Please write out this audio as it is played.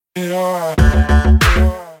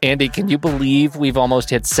Andy, can you believe we've almost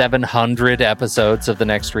hit 700 episodes of The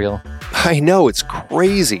Next Reel? I know, it's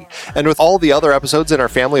crazy. And with all the other episodes in our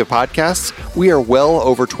family of podcasts, we are well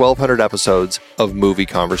over 1,200 episodes of movie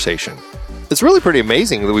conversation. It's really pretty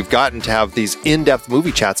amazing that we've gotten to have these in-depth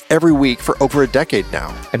movie chats every week for over a decade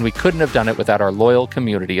now. And we couldn't have done it without our loyal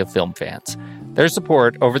community of film fans. Their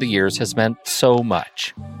support over the years has meant so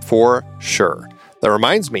much. For sure. That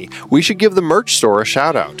reminds me, we should give the merch store a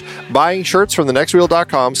shout out. Buying shirts from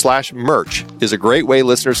thenextreel.com/merch is a great way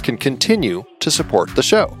listeners can continue to support the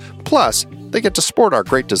show. Plus, they get to sport our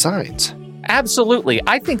great designs. Absolutely.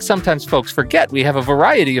 I think sometimes folks forget we have a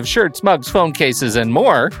variety of shirts, mugs, phone cases, and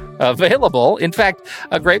more available. In fact,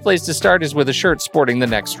 a great place to start is with a shirt sporting the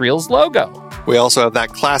Next Reel's logo. We also have that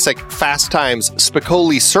classic Fast Times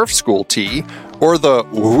Spicoli Surf School tee, or the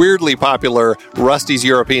weirdly popular Rusty's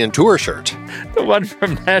European Tour shirt. The one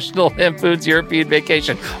from National Lampoon's European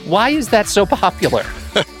Vacation. Why is that so popular?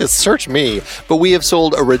 Search me, but we have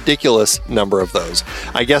sold a ridiculous number of those.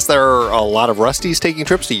 I guess there are a lot of Rustys taking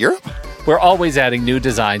trips to Europe? We're always adding new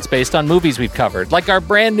designs based on movies we've covered, like our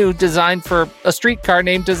brand new design for a streetcar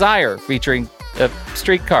named Desire, featuring a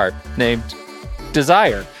streetcar named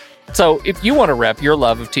Desire. So if you want to rep your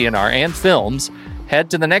love of TNR and films, head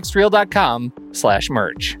to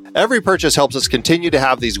thenextreel.com/merch. Every purchase helps us continue to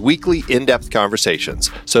have these weekly in-depth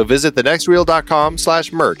conversations. So visit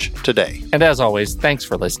thenextreel.com/merch today. And as always, thanks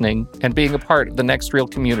for listening and being a part of the Next Reel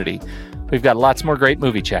community. We've got lots more great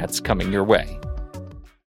movie chats coming your way.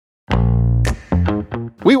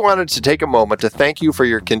 We wanted to take a moment to thank you for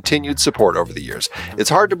your continued support over the years.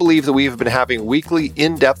 It's hard to believe that we've been having weekly,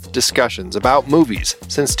 in-depth discussions about movies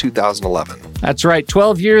since 2011. That's right,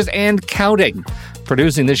 12 years and counting.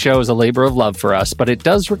 Producing this show is a labor of love for us, but it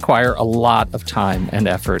does require a lot of time and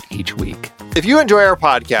effort each week. If you enjoy our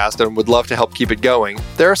podcast and would love to help keep it going,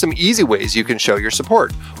 there are some easy ways you can show your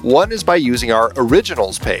support. One is by using our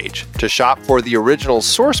Originals page to shop for the original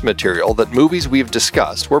source material that movies we've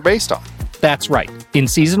discussed were based on. That's right. In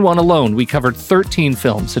Season 1 alone, we covered 13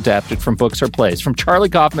 films adapted from books or plays, from Charlie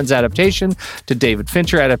Kaufman's adaptation to David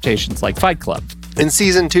Fincher adaptations like Fight Club. In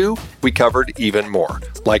Season 2, we covered even more,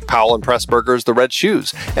 like Powell and Pressburger's The Red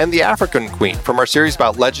Shoes and The African Queen from our series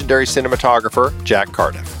about legendary cinematographer Jack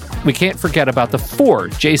Cardiff. We can't forget about the 4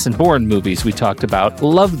 Jason Bourne movies we talked about.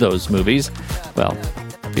 Love those movies. Well,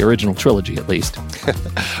 the original trilogy, at least.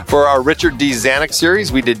 For our Richard D. Zanuck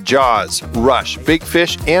series, we did Jaws, Rush, Big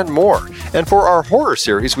Fish, and more. And for our horror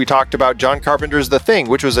series, we talked about John Carpenter's The Thing,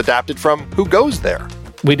 which was adapted from Who Goes There?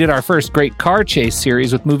 We did our first great car chase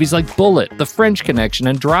series with movies like Bullet, The French Connection,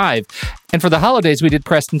 and Drive. And for the holidays, we did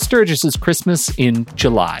Preston Sturges's Christmas in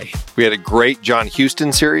July. We had a great John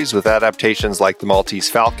Huston series with adaptations like The Maltese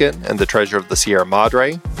Falcon and The Treasure of the Sierra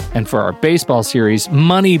Madre. And for our baseball series,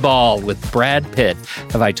 Moneyball with Brad Pitt.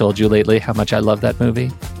 Have I told you lately how much I love that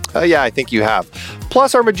movie? Yeah, I think you have.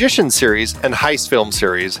 Plus, our Magician series and Heist film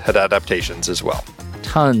series had adaptations as well.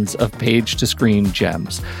 Tons of page-to-screen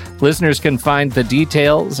gems. Listeners can find the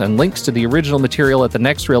details and links to the original material at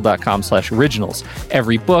thenextreel.com/originals.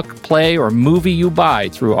 Every book, play, or movie you buy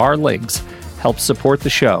through our links helps support the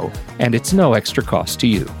show, and it's no extra cost to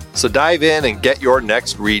you. So dive in and get your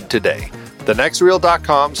next read today.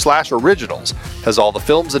 thenextreel.com/originals has all the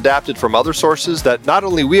films adapted from other sources that not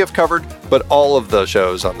only we have covered, but all of the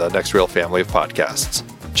shows on the Next Reel family of podcasts.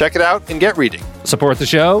 Check it out and get reading. Support the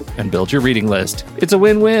show and build your reading list. It's a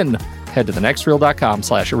win-win. Head to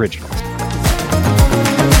thenextreel.com/originals.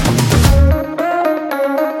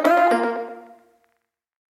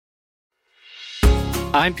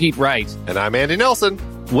 I'm Pete Wright. And I'm Andy Nelson.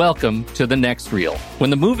 Welcome to The Next Reel. When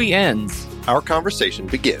the movie ends, our conversation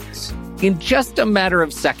begins. In just a matter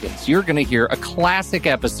of seconds, you're going to hear a classic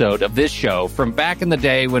episode of this show from back in the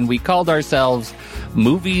day when we called ourselves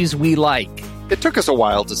Movies We Like. It took us a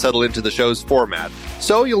while to settle into the show's format,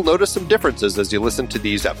 so you'll notice some differences as you listen to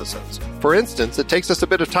these episodes. For instance, it takes us a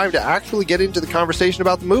bit of time to actually get into the conversation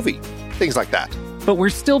about the movie. Things like that. But we're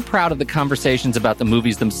still proud of the conversations about the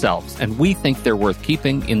movies themselves, and we think they're worth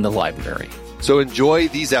keeping in the library. So enjoy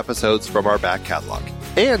these episodes from our back catalog.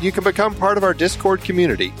 And you can become part of our Discord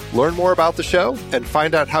community, learn more about the show, and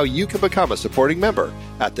find out how you can become a supporting member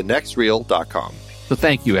at thenextreel.com. So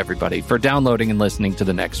thank you, everybody, for downloading and listening to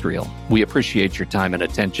The Next Reel. We appreciate your time and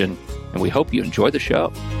attention, and we hope you enjoy the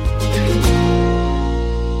show.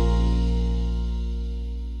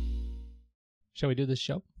 Shall we do this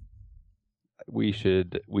show? We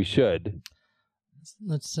should. Let's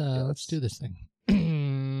do this thing.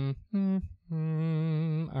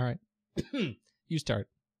 All right. You start.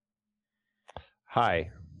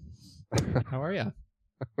 Hi. How are you?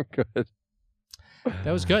 Good.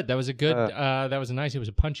 That was good. That was a good. That was nice. It was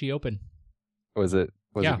a punchy open. Was it?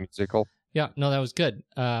 Was Yeah. it musical? Yeah. No, that was good.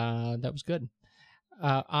 That was good.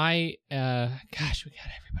 Gosh, we got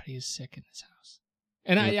everybody is sick in this house,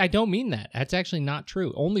 and I don't mean that. That's actually not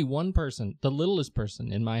true. Only one person, the littlest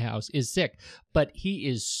person in my house, is sick, but he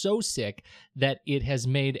is so sick that it has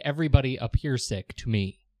made everybody appear sick to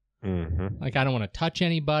me. Mm-hmm. Like I don't want to touch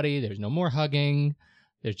anybody. There's no more hugging.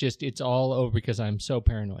 There's just it's all over because I'm so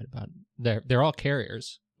paranoid about it. They're all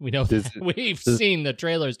carriers. We know that. We've seen the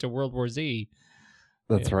trailers to World War Z.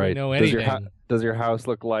 That's If right. we know anything. Does your house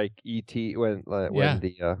look like E.T. when Yeah.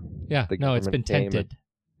 the Yeah, no, it's been government came tented.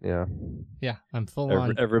 Yeah. Yeah, I'm full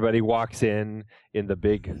on. Everybody walks in the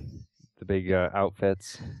big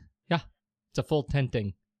outfits. Yeah, it's a full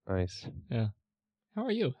tenting. Nice. Yeah. How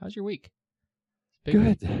are you? How's your week? Big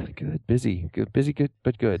Good. week. Good. Busy. Good,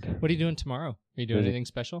 but good. What are you doing tomorrow? Are you doing Busy. anything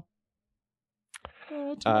special?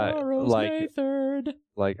 Tomorrow's May 3rd.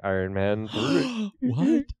 Like Iron Man.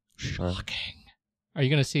 What? Shocking. Are you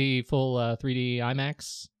going to see full 3D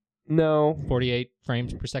IMAX? No. 48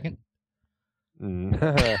 frames per second? Isn't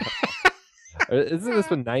this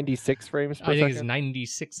one 96 frames per I think it's second?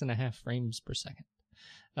 96 and a half frames per second.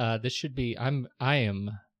 This should be. I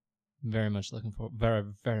am very much looking forward.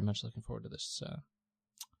 Very much looking forward to this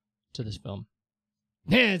film.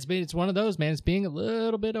 Yeah, it's one of those, man. It's being a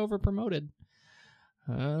little bit over promoted.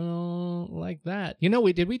 I don't like that. You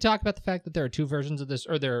know, did we talk about the fact that there are two versions of this,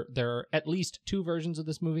 or there are at least two versions of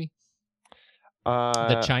this movie?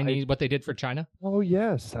 The Chinese, what they did for China. Oh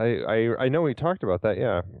yes, I know we talked about that.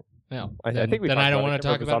 Yeah. Yeah, I think we. Then talked I don't about want to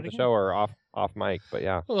it. talk It was about on it the again. show or off mic, but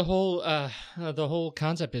yeah. Well, the whole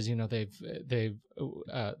concept is, you know, it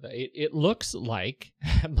looks like,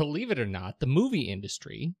 believe it or not, the movie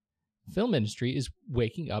industry, film industry, is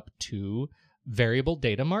waking up to variable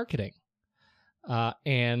data marketing.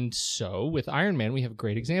 And so with Iron Man, we have a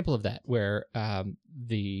great example of that, where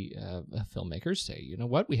the filmmakers say, you know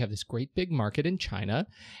what, we have this great big market in China,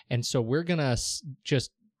 and so we're going to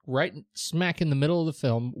just right smack in the middle of the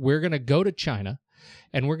film, we're going to go to China,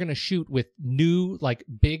 and we're going to shoot with new, like,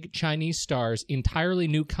 big Chinese stars, entirely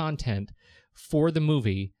new content for the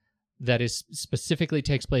movie that is specifically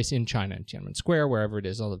takes place in China, in Tiananmen Square, wherever it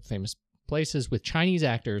is, all the famous places, with Chinese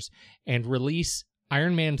actors, and release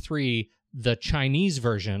Iron Man 3, the Chinese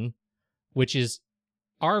version, which is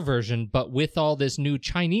our version, but with all this new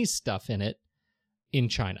Chinese stuff in it, in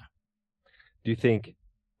China. Do you think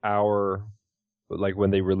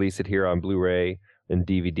when they release it here on Blu-ray and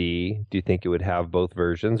DVD, do you think it would have both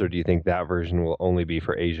versions, or do you think that version will only be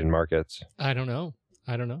for Asian markets? I don't know.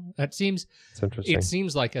 That seems. It's interesting. It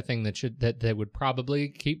seems like a thing that they would probably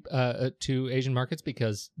keep to Asian markets,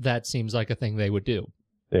 because that seems like a thing they would do.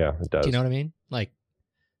 Yeah, it does. Do you know what I mean? Like,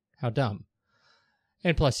 how dumb.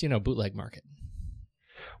 And plus, you know, bootleg market.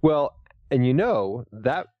 Well, and you know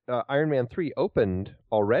that Iron Man 3 opened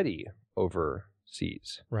already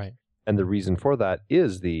overseas. Right. And the reason for that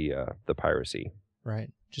is the piracy. Right.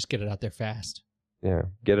 Just get it out there fast. Yeah,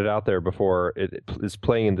 get it out there before it is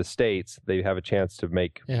playing in the States. They have a chance to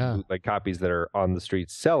make like copies that are on the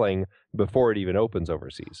streets selling before it even opens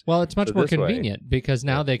overseas. Well, it's much So more this way- convenient, because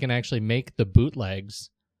now they can actually make the bootlegs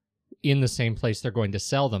in the same place they're going to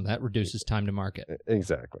sell them. That reduces time to market.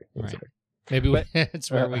 Exactly. Right. Maybe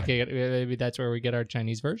that's where maybe that's where we get our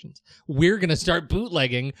Chinese versions. We're going to start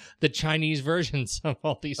bootlegging the Chinese versions of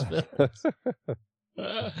all these films.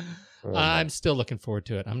 I'm still looking forward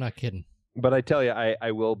to it. I'm not kidding. But I tell you,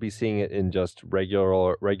 I will be seeing it in just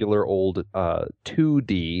regular old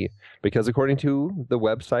 2D, because according to the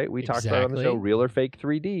website we talked about on the show, Real or Fake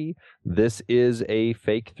 3D, this is a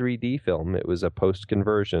fake 3D film. It was a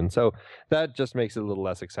post-conversion. So that just makes it a little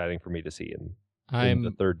less exciting for me to see in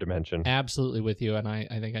the third dimension. Absolutely with you, and I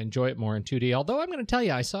think I enjoy it more in 2D. Although I'm going to tell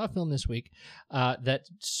you, I saw a film this week that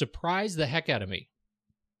surprised the heck out of me.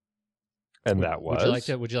 And that was?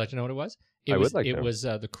 Would you like to know what it was? I would like to. It was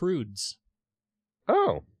The Croods.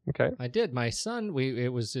 Oh, okay. I did. My son,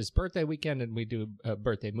 it was his birthday weekend, and we do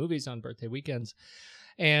birthday movies on birthday weekends.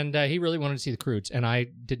 And he really wanted to see The Croods, and I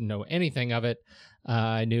didn't know anything of it.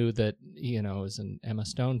 I knew that, you know, it was an Emma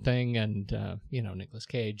Stone thing, and, you know, Nicolas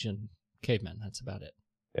Cage and Cavemen. That's about it.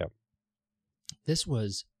 Yeah. This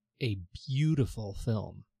was a beautiful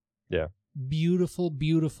film. Yeah. Beautiful,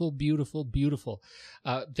 beautiful, beautiful, beautiful.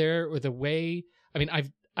 The way, I mean,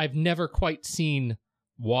 I've never quite seen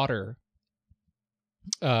water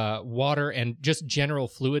and just general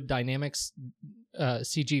fluid dynamics,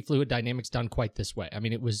 CG fluid dynamics done quite this way. I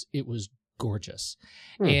mean, it was gorgeous.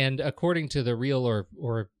 And according to the Real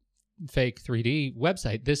or fake 3D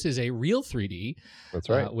website. This is a real 3D. That's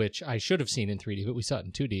right. Which I should have seen in 3D, but we saw it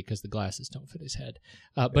in 2D because the glasses don't fit his head.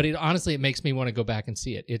 But honestly, it makes me want to go back and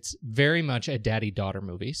see it. It's very much a daddy-daughter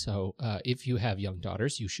movie. So if you have young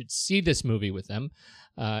daughters, you should see this movie with them.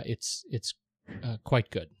 It's quite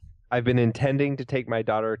good. I've been intending to take my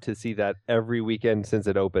daughter to see that every weekend since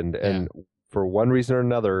it opened. And for one reason or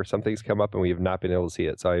another, something's come up and we have not been able to see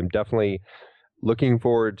it. So I am definitely looking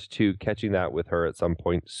forward to catching that with her at some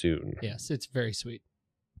point soon. Yes, it's very sweet.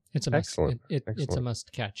 It's a Excellent. It's a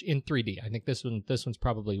must catch in 3D. I think this one's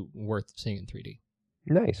probably worth seeing in 3D.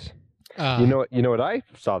 Nice. You know what I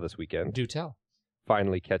saw this weekend? Do tell.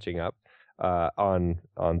 Finally catching up on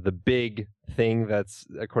the big thing that's,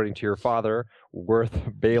 according to your father, worth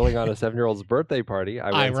bailing on a 7-year-old's birthday party.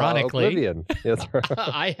 I went and saw Oblivion. That's right.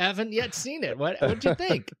 I haven't yet seen it. What'd you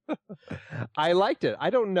think? I liked it. I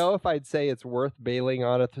don't know if I'd say it's worth bailing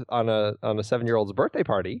on a 7-year-old's birthday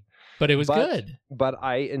party, but it was good. But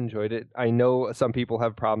I enjoyed it. I know some people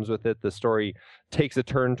have problems with it. The story takes a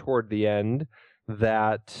turn toward the end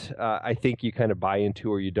that I think you kind of buy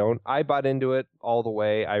into or you don't. I bought into it all the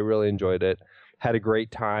way. I really enjoyed it. Had a great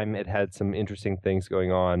time. It had some interesting things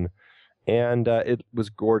going on. And it was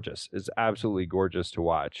gorgeous. It's absolutely gorgeous to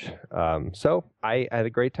watch. So I had a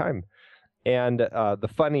great time. And the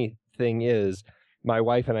funny thing is, my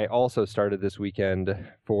wife and I also started this weekend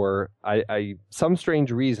for some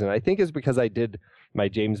strange reason. I think it's because I did my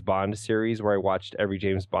James Bond series where I watched every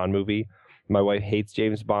James Bond movie. My wife hates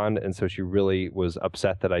James Bond, and so she really was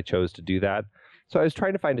upset that I chose to do that. So I was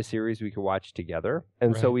trying to find a series we could watch together.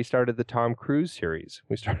 And so we started the Tom Cruise series.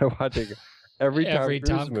 We started watching every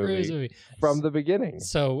Tom Cruise movie from the beginning.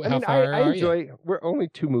 So how far are you? We're only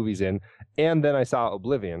 2 movies in, and then I saw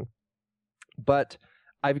Oblivion. But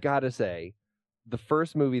I've got to say, the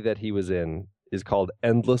first movie that he was in is called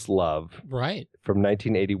Endless Love. Right. From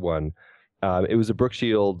 1981. It was a Brooke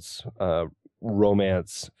Shields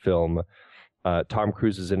romance film. Tom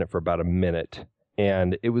Cruise is in it for about a minute.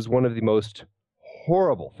 And it was one of the most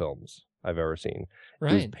horrible films I've ever seen.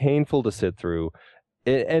 Right. It was painful to sit through.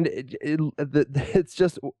 It's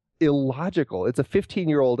just illogical. It's a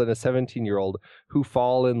 15-year-old and a 17-year-old who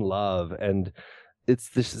fall in love, and it's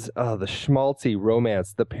the schmaltzy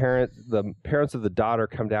romance. The parents of the daughter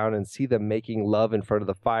come down and see them making love in front of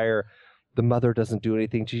the fire. The mother doesn't do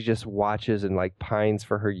anything. She just watches and pines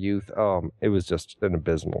for her youth. It was just an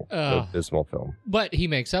abysmal film. But he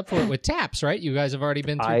makes up for it with Taps, right? You guys have already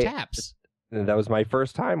been through Taps. And that was my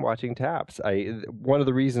first time watching Taps. One of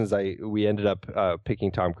the reasons we ended up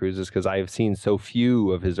picking Tom Cruise is because I have seen so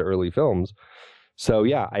few of his early films. So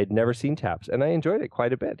yeah, I'd never seen Taps, and I enjoyed it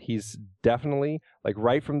quite a bit. He's definitely,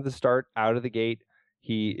 right from the start, out of the gate,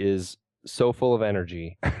 he is so full of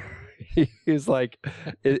energy. He's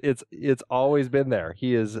it's always been there.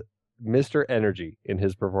 He is Mr. Energy in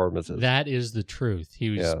his performances. That is the truth. He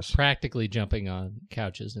was practically jumping on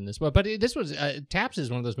couches in this. But this was Taps is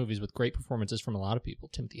one of those movies with great performances from a lot of people.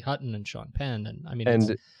 Timothy Hutton and Sean Penn,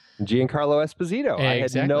 and Giancarlo Esposito. I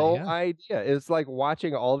had no idea. It's like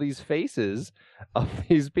watching all these faces of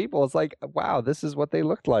these people. It's like, wow, this is what they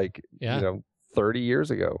looked like. Yeah. 30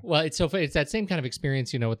 years ago. Well, it's that same kind of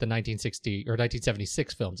experience, with the 1960 or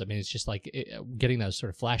 1976 films. I mean, it's just getting those sort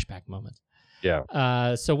of flashback moments.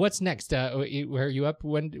 Yeah. So what's next? Where are you up?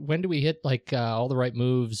 When do we hit All the Right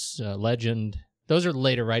Moves, Legend? Those are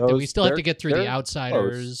later, right? We still have to get through The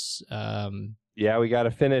Outsiders. Yeah, we got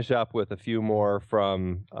to finish up with a few more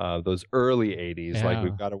from those early 80s. Yeah.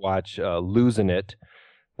 We've got to watch Losing It.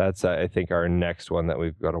 That's, I think, our next one that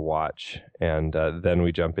we've got to watch. And then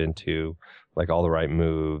we jump into All the Right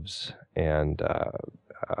Moves and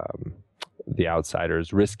The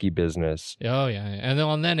Outsiders, Risky Business. Oh yeah, and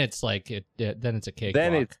then it's then it's a cake.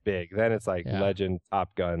 Then it's big. Then it's Legend,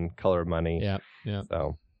 Top Gun, Color of Money. Yeah.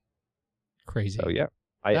 So crazy. So yeah,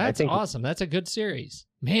 I think awesome. That's a good series,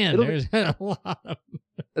 man. There's a lot of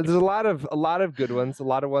there's a lot of good ones. A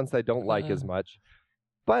lot of ones I don't like as much,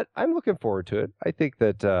 but I'm looking forward to it. I think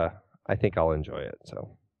that I think I'll enjoy it.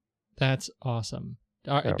 So that's awesome.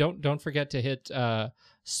 Don't forget to hit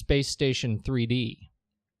Space Station 3D.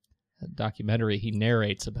 A documentary he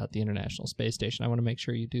narrates about the International Space Station. I want to make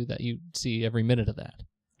sure you do that. You see every minute of that.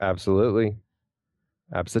 Absolutely.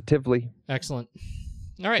 Absolutely. Excellent.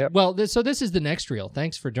 All right. Yep. Well, so this is The Next Reel.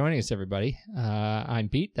 Thanks for joining us, everybody. I'm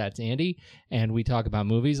Pete. That's Andy. And we talk about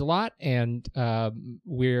movies a lot. And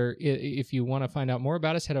if you want to find out more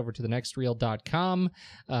about us, head over to thenextreel.com.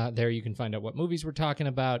 There you can find out what movies we're talking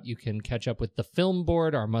about. You can catch up with The Film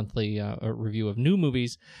Board, our monthly review of new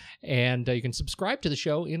movies. And you can subscribe to the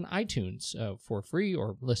show in iTunes for free,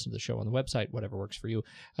 or listen to the show on the website, whatever works for you.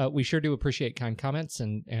 We sure do appreciate kind comments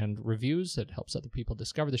and reviews. It helps other people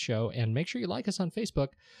discover the show. And make sure you like us on Facebook,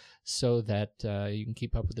 so that you can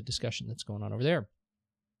keep up with the discussion that's going on over there.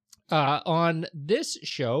 On this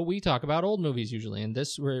show, we talk about old movies usually, and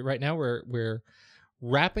right now we're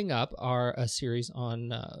wrapping up a series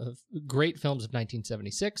on great films of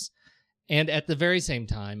 1976, and at the very same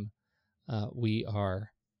time, we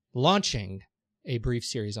are launching a brief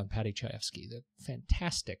series on Paddy Chayefsky, the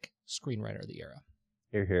fantastic screenwriter of the era.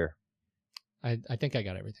 Hear, hear. I think I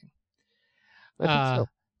got everything. I think so.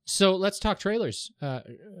 So let's talk trailers.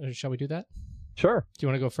 Shall we do that? Sure. Do you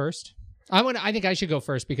want to go first? I think I should go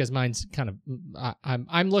first because mine's kind of.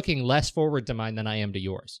 I'm looking less forward to mine than I am to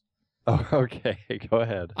yours. Oh, okay. Go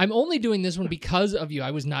ahead. I'm only doing this one because of you. I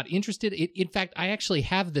was not interested. In fact, I actually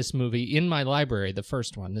have this movie in my library, the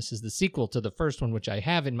first one. This is the sequel to the first one, which I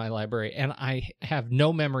have in my library, and I have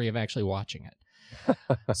no memory of actually watching it.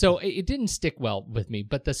 So it didn't stick well with me.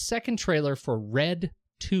 But the second trailer for Red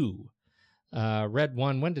 2. Red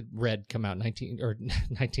 1, when did Red come out?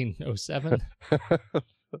 1907?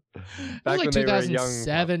 Back like when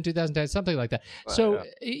 2007, 2010, something like that. So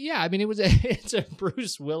yeah, I mean, it's a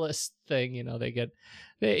Bruce Willis thing. You know,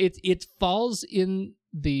 it falls in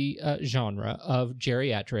the genre of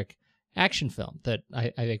geriatric action film that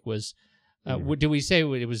I think was. Do we say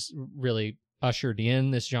it was really ushered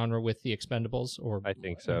in this genre with The Expendables? Or I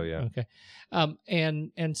think so. Yeah. Okay.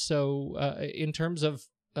 And so in terms of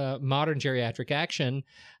modern geriatric action,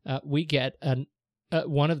 we get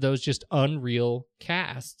one of those just unreal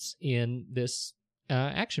casts in this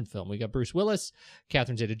action film. We got Bruce Willis,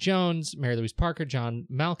 Catherine Zeta-Jones, Mary Louise Parker, John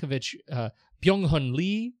Malkovich, Byung-Hun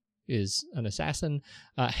Lee is an assassin,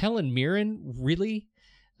 Helen Mirren, really?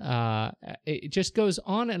 It just goes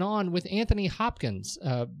on and on with Anthony Hopkins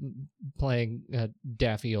playing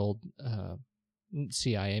daffy old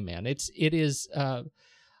CIA man. It is.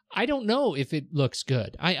 I don't know if it looks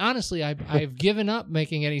good. I've given up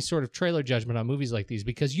making any sort of trailer judgment on movies like these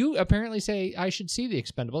because you apparently say I should see The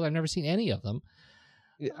Expendables. I've never seen any of them.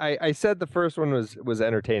 I said the first one was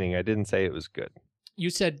entertaining. I didn't say it was good. You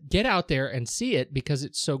said get out there and see it because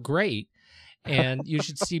it's so great, and you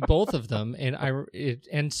should see both of them.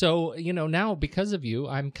 And so now because of you,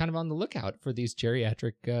 I'm kind of on the lookout for these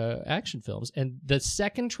geriatric action films. And the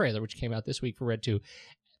second trailer, which came out this week for Red 2.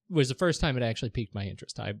 Was the first time it actually piqued my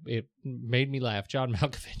interest. It made me laugh. John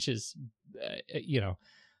Malkovich is,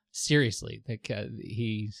 seriously,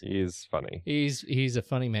 he's funny. He's a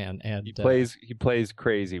funny man, and he plays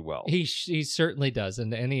crazy well. He certainly does,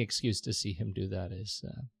 and any excuse to see him do that is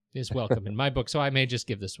welcome in my book. So I may just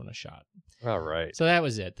give this one a shot. All right. So that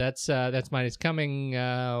was it. That's mine. It's coming.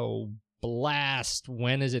 Blast.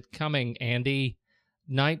 When is it coming, Andy?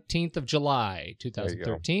 19th of July,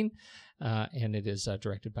 2013. And it is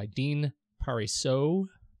directed by Dean Parisot.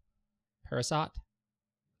 Parasite.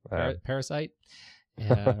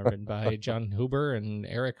 Written by John Huber and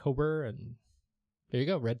Eric Huber. And there you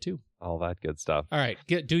go, Red 2. All that good stuff. All right,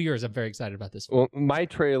 do yours. I'm very excited about this. Well, my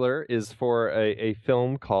trailer is for a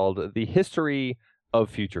film called The History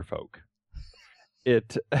of Future Folk.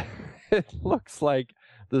 It looks like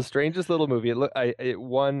the strangest little movie. It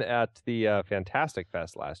won at the Fantastic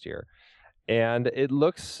Fest last year. And it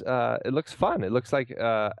looks fun. It looks like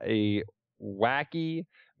a wacky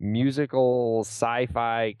musical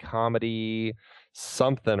sci-fi comedy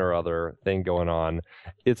something or other thing going on.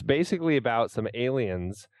 It's basically about some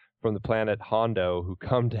aliens from the planet Hondo who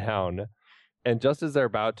come down, and just as they're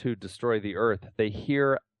about to destroy the Earth, they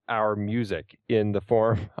hear our music in the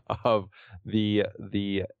form of the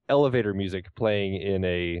elevator music playing in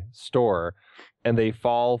a store, and they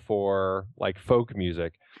fall for like folk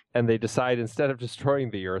music, and they decide instead of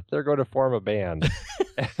destroying the Earth, they're going to form a band.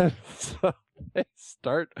 And so they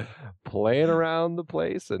start playing around the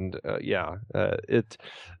place, and the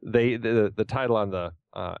title on the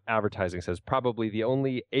advertising says probably the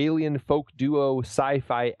only alien folk duo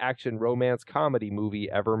sci-fi action romance comedy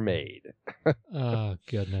movie ever made. Oh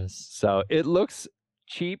goodness. So it looks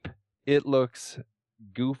cheap, it looks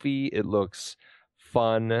goofy, it looks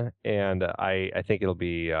fun, and I think it'll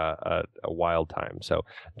be a wild time. So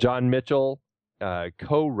John Mitchell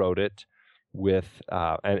co-wrote it with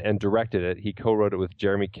and directed it. He co-wrote it with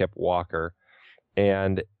Jeremy Kip Walker,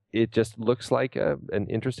 and it just looks like an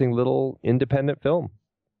interesting little independent film.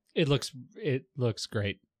 It looks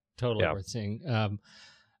great. Totally worth seeing. You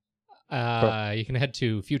can head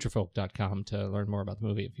to futurefolk.com to learn more about the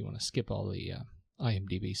movie if you want to skip all the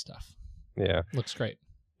IMDb stuff. Yeah, looks great.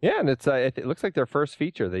 Yeah, and it looks like their first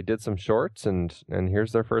feature. They did some shorts, and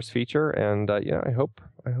here's their first feature. And I hope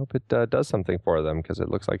it does something for them because it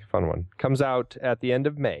looks like a fun one. Comes out at the end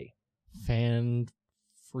of May.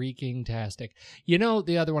 Fan-freaking-tastic. You know,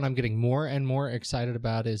 the other one I'm getting more and more excited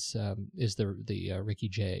about is the Ricky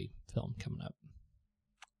Jay film coming up.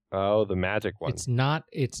 Oh, the Magic one. It's not.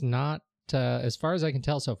 As far as I can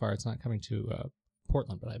tell so far, it's not coming to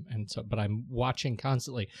Portland, but I'm watching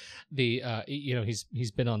constantly.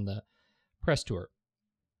 He's been on the press tour,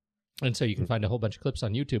 and so you can find a whole bunch of clips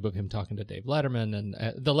on YouTube of him talking to Dave Letterman, and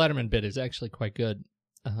the Letterman bit is actually quite good,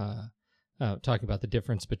 talking about the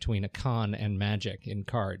difference between a con and magic in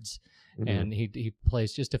cards, and he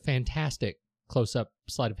plays just a fantastic close-up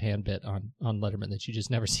sleight of hand bit on Letterman that you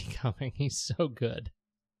just never see coming. He's so good.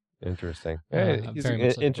 Interesting.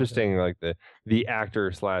 He's interesting, like the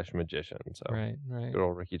actor / magician. So right. Good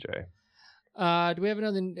old Ricky Jay. Do we have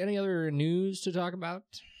any other news to talk about?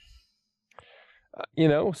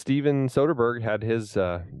 Steven Soderbergh had his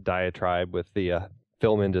diatribe with the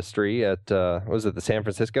film industry at was it the San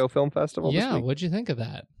Francisco Film Festival? Yeah, this week? What'd you think of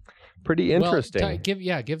that? Pretty interesting. Well,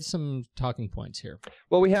 give some talking points here.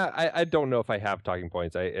 Well, we have. I don't know if I have talking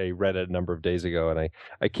points. I read it a number of days ago, and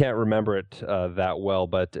I can't remember it that well.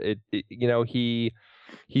 But he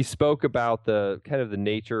spoke about the kind of the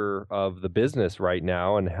nature of the business right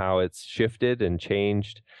now and how it's shifted and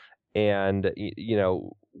changed, and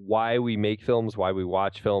why we make films, why we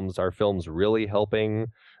watch films. Are films really helping?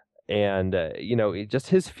 And just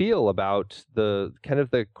his feel about the kind of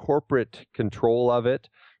the corporate control of it.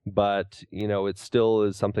 But, it still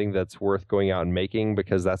is something that's worth going out and making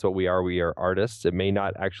because that's what we are. We are artists. It may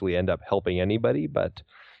not actually end up helping anybody, but,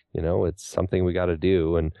 it's something we got to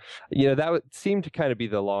do. And, that seemed to kind of be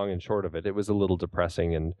the long and short of it. It was a little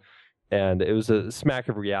depressing and it was a smack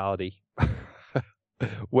of reality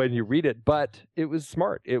when you read it, but it was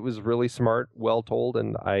smart. It was really smart, well told,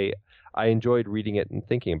 and I enjoyed reading it and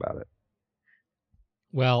thinking about it.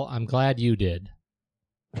 Well, I'm glad you did.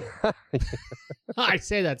 I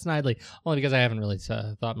say that snidely only because I haven't really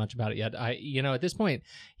thought much about it yet. At this point,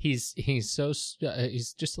 he's just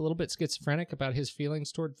a little bit schizophrenic about his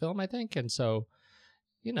feelings toward film, I think, and so,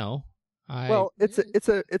 it's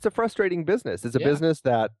a frustrating business. It's a business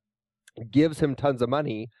that gives him tons of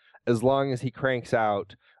money as long as he cranks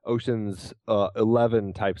out Ocean's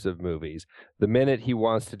 11 types of movies. The minute he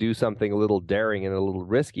wants to do something a little daring and a little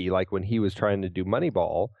risky, like when he was trying to do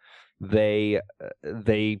Moneyball, they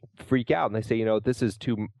freak out and they say, this is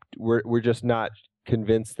too. We're just not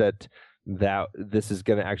convinced that this is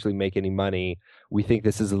going to actually make any money. We think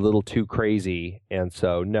this is a little too crazy, and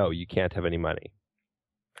so no, you can't have any money.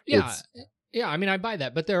 Yeah. I mean, I buy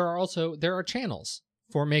that, but there are channels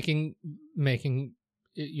for making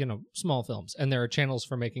small films, and there are channels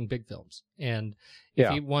for making big films. And if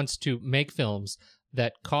he wants to make films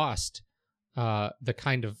that cost the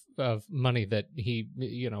kind of money that he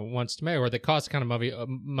wants to make, or that cost the kind of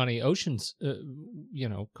money Ocean's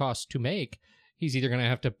cost to make, he's either going to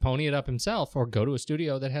have to pony it up himself or go to a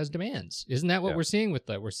studio that has demands. Isn't that what we're seeing with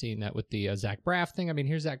we're seeing that with the Zach Braff thing? I mean,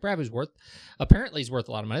 here's Zach Braff, who's apparently worth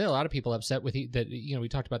a lot of money. There are a lot of people upset with that. We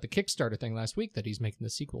talked about the Kickstarter thing last week, that he's making the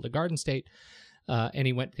sequel to Garden State. And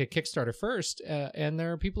he went to Kickstarter first, and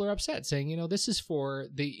there are people who are upset, saying, this is for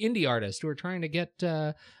the indie artists who are trying to get.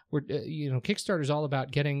 Kickstarter is all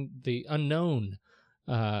about getting the unknown.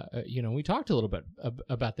 We talked a little bit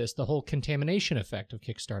about this, the whole contamination effect of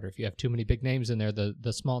Kickstarter. If you have too many big names in there,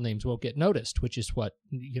 the small names won't get noticed, which is what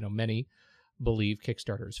many believe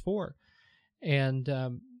Kickstarter is for. And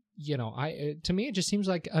to me, it just seems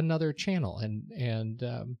like another channel, and.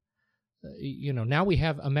 Now we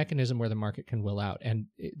have a mechanism where the market can will out, and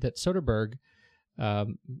that Soderbergh,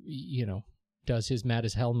 does his mad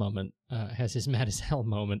as hell moment, has his mad as hell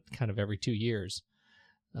moment kind of every 2 years.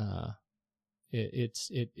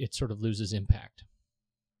 It sort of loses impact.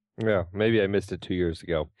 Yeah, maybe I missed it 2 years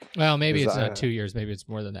ago. Well, maybe it's not 2 years, maybe it's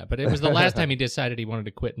more than that. But it was the last time he decided he wanted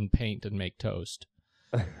to quit and paint and make toast.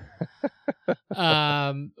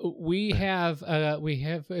 We have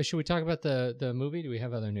should we talk about the movie? Do we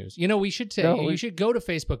have other news? We should say you should go to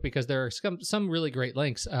Facebook, because there are some really great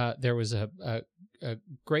links. There was a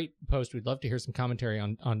great post. We'd love to hear some commentary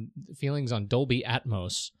on feelings on Dolby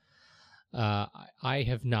Atmos. I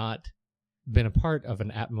have not been a part of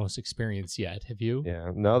an Atmos experience yet. Have you?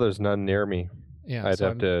 Yeah, no, there's none near me. Yeah, I'd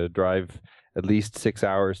have to drive at least 6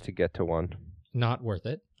 hours to get to one. Not worth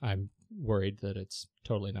it. I'm worried that it's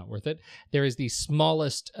totally not worth it. There is the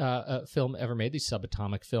smallest film ever made, the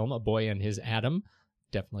subatomic film, A Boy and His Atom,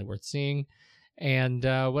 definitely worth seeing. And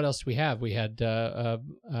what else do we have? We had the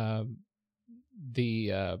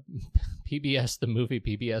PBS, the movie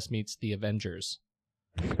PBS meets the Avengers.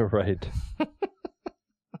 Right.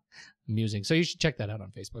 Amusing. So you should check that out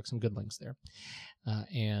on Facebook. Some good links there.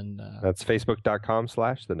 That's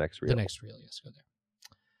facebook.com/The Next Reel. The Next Reel, yes. Go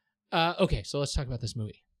there. Okay, so let's talk about this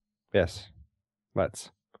movie. Yes. Let's.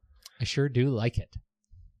 I sure do like it.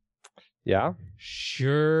 Yeah?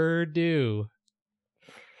 Sure do.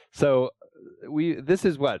 So this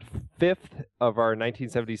is what, 5th of our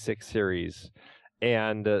 1976 series,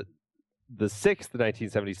 and the 6th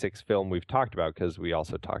 1976 film we've talked about, because we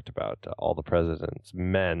also talked about All the President's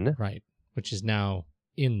Men. Right, which is now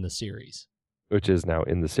in the series.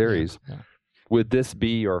 Yeah. Would this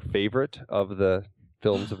be your favorite of the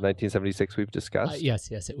films of 1976 we've discussed? Yes,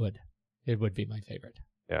 it would. It would be my favorite.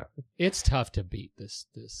 Yeah. It's tough to beat this.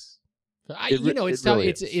 It's tough. really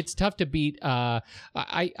It's tough to beat.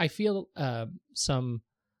 I feel some.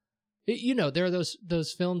 There are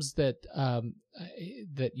those films that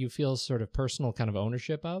that you feel sort of personal kind of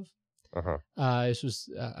ownership of. This was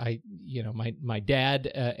my dad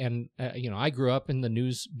and I grew up in the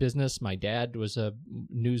news business. My dad was a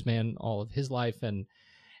newsman all of his life, and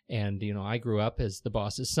I grew up as the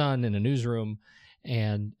boss's son in a newsroom,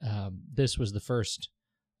 and this was the first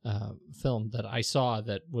film that I saw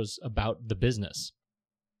that was about the business.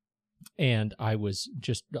 And I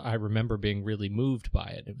remember being really moved by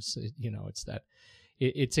it. It was,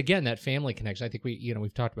 it's again, that family connection. I think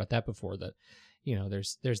we've talked about that before, that,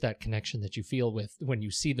 there's that connection that you feel with when you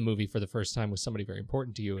see the movie for the first time with somebody very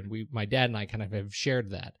important to you. And my dad and I kind of have shared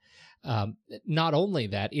that. Not only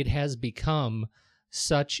that, it has become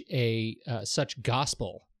such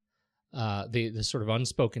gospel, the sort of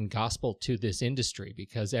unspoken gospel to this industry,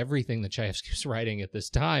 because everything that Chayefsky was writing at this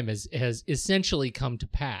time has essentially come to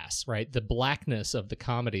pass, right? The blackness of the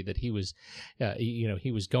comedy that he was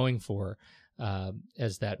going for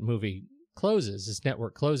as that movie closes, this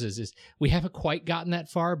network closes, is we haven't quite gotten that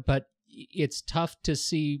far, but it's tough to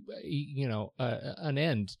see, an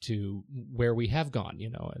end to where we have gone,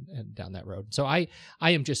 and down that road. So I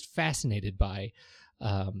am just fascinated by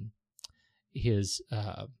his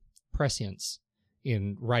prescience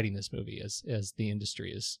in writing this movie as the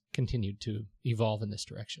industry has continued to evolve in this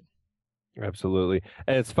direction. Absolutely.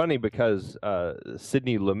 And it's funny because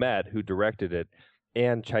Sidney Lumet, who directed it,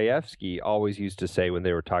 and Chayefsky always used to say when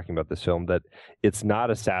they were talking about this film that it's not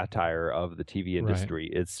a satire of the TV industry.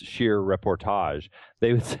 Right. It's sheer reportage.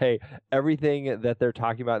 They would say everything that they're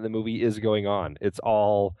talking about in the movie is going on. It's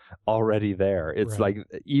all already there. It's like,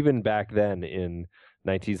 even back then in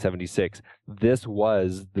 1976, this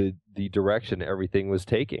was the direction everything was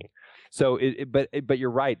taking. So but you're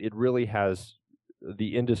right, it really has,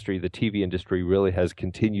 the TV industry really has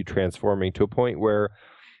continued transforming to a point where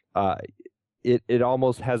it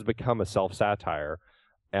almost has become a self-satire,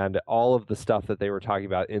 and all of the stuff that they were talking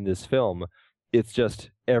about in this film, it's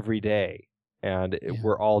just every day, and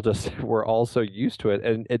we're all so used to it,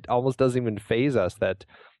 and it almost doesn't even faze us that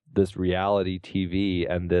this reality TV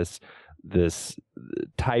and this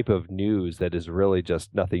type of news that is really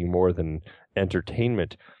just nothing more than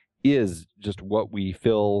entertainment is just what we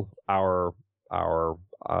fill our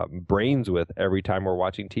brains with every time we're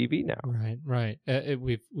watching TV now. Right.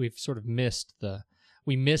 We've sort of missed the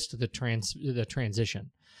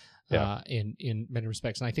transition in many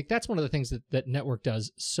respects, and I think that's one of the things that network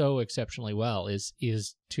does so exceptionally well is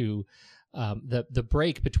to the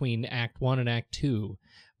break between Act 1 and Act 2,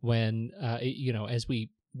 when as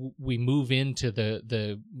we move into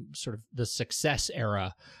the sort of the success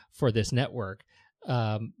era for this network,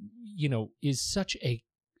 is such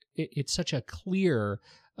a clear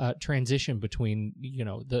transition between,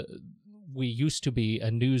 we used to be a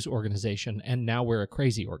news organization and now we're a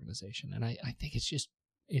crazy organization. And I think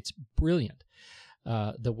it's brilliant,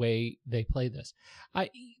 the way they play this.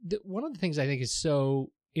 One of the things I think is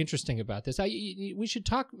so interesting about this, we should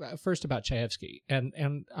talk first about Chayefsky,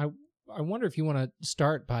 and I wonder if you want to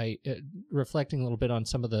start by reflecting a little bit on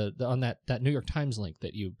some of on that New York Times link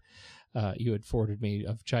that you had forwarded me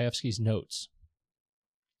of Chayefsky's notes.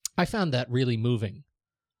 I found that really moving.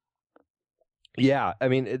 Yeah, I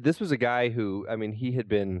mean, this was a guy who, he had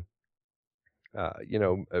been,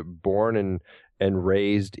 born and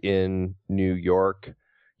raised in New York.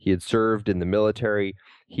 He had served in the military.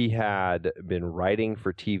 He had been writing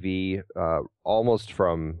for TV almost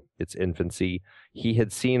from its infancy. He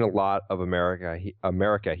had seen a lot of America.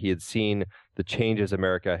 He had seen the changes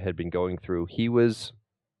America had been going through. He was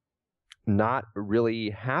not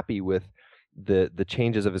really happy with the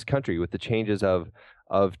changes of his country, with the changes of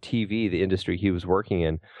TV, the industry he was working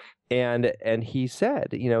in. And he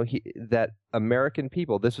said, that American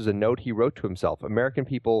people, this was a note he wrote to himself, American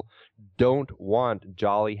people don't want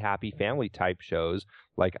jolly, happy family type shows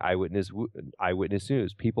like Eyewitness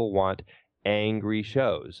News. People want angry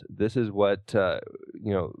shows. This is what,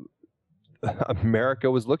 America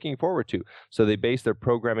was looking forward to. So they base their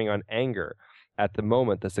programming on anger. At the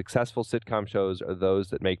moment, the successful sitcom shows are those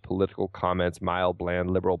that make political comments, mild, bland,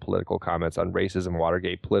 liberal political comments on racism,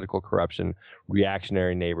 Watergate, political corruption,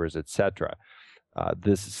 reactionary neighbors, etc.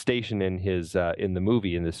 This station in the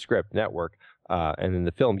movie, in the script network, and in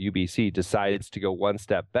the film, UBC decides to go one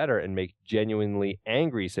step better and make genuinely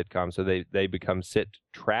angry sitcoms. So they become sit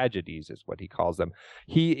tragedies, is what he calls them.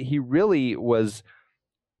 He really was.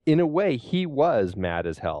 In a way, he was mad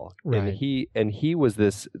as hell, right. and he was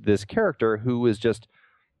this character who was just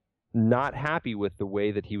not happy with the way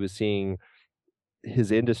that he was seeing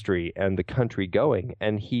his industry and the country going,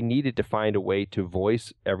 and he needed to find a way to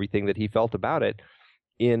voice everything that he felt about it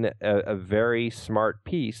in a very smart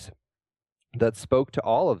piece that spoke to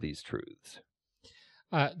all of these truths.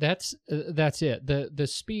 That's it. The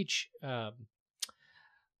speech,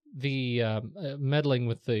 meddling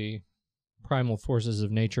with the primal forces of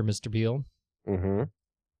nature, Mr. Beale. Mm-hmm.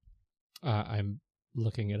 I'm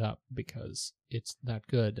looking it up because it's that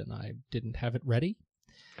good, and I didn't have it ready.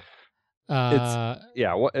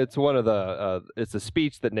 It's one of the. It's a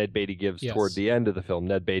speech that Ned Beatty gives toward the end of the film.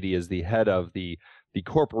 Ned Beatty is the head of the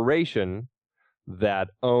corporation that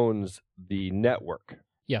owns the network.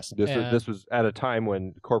 Yes. This was at a time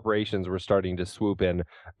when corporations were starting to swoop in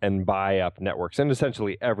and buy up networks and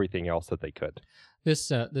essentially everything else that they could.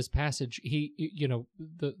 This passage,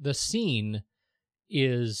 the scene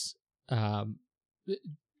is, to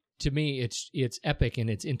me, it's epic in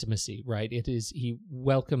its intimacy, right? It is. He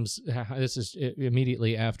welcomes. This is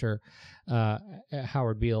immediately after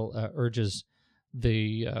Howard Beale urges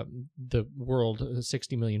the world,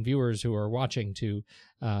 60 million viewers who are watching, to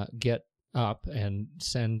get up and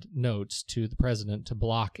send notes to the president to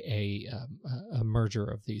block a merger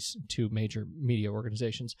of these two major media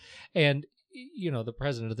organizations. And the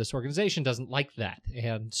president of this organization doesn't like that.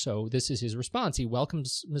 And so this is his response. He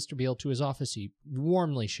welcomes Mr. Beale to his office. He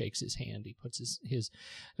warmly shakes his hand. He puts his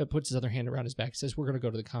other hand around his back. He says, "We're going to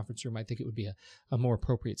go to the conference room. I think it would be a more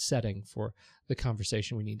appropriate setting for the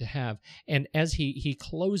conversation we need to have." And as he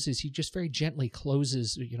closes, he just very gently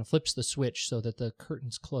closes, flips the switch so that the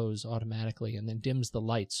curtains close automatically, and then dims the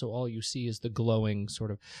lights. So all you see is the glowing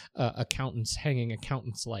sort of hanging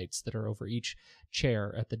accountants lights that are over each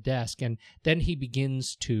chair at the desk. And then he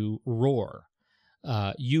begins to roar.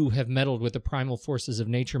 "You have meddled with the primal forces of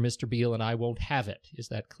nature, Mr. Beale, and I won't have it. Is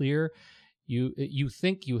that clear? You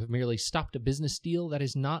think you have merely stopped a business deal? That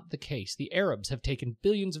is not the case. The Arabs have taken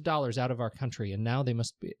billions of dollars out of our country, and now they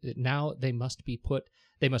must put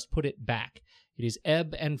it back. It is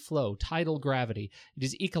ebb and flow, tidal gravity. It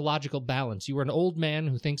is ecological balance. You are an old man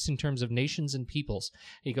who thinks in terms of nations and peoples."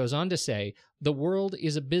 He goes on to say, "The world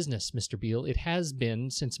is a business, Mr. Beale. It has been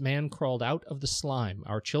since man crawled out of the slime.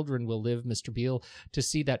 Our children will live, Mr. Beale, to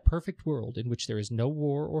see that perfect world in which there is no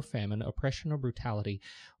war or famine, oppression or brutality,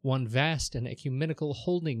 one vast and ecumenical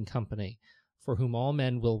holding company for whom all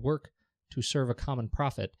men will work to serve a common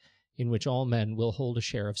profit, in which all men will hold a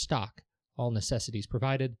share of stock, all necessities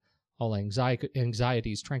provided, all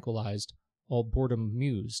anxieties tranquilized, all boredom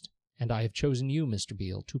amused. And I have chosen you, Mr.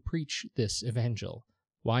 Beale, to preach this evangel.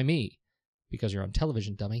 Why me? Because you're on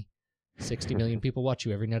television, dummy. 60 million people watch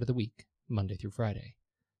you every night of the week, Monday through Friday.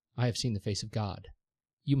 I have seen the face of God.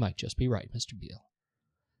 You might just be right, Mr. Beale."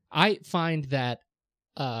 I find that,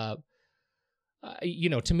 to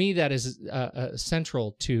me, that is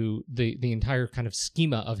central to the entire kind of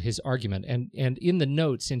schema of his argument. And in the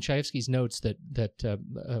notes, in Chayefsky's notes that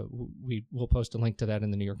we will post a link to that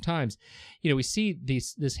in the New York Times, we see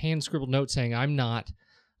this hand-scribbled note saying, I'm not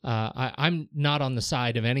on the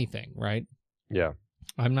side of anything, right? Yeah.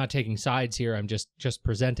 I'm not taking sides here. I'm just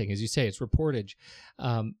presenting. As you say, it's reportage.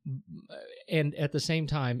 And at the same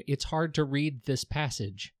time, it's hard to read this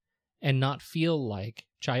passage and not feel like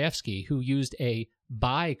Chayefsky, who used a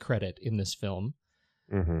by credit in this film,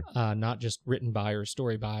 not just written by or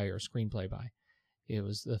story by or screenplay by. It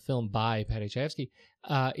was the film by Paddy Chayefsky.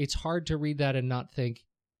 It's hard to read that and not think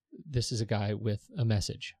this is a guy with a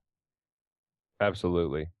message.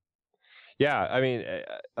 Absolutely. Yeah, I mean,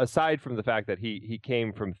 aside from the fact that he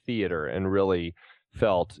came from theater and really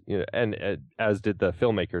felt, and as did the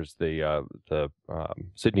filmmakers, the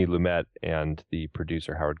Sidney Lumet and the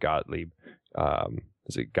producer Howard Gottlieb.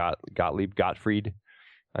 Is it Gottfried?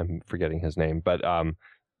 I'm forgetting his name, but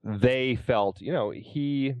they felt,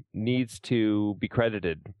 he needs to be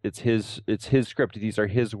credited. It's his script. These are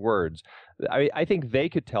his words. I think they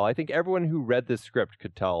could tell. I think everyone who read this script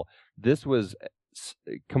could tell this was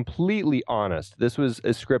completely honest. This was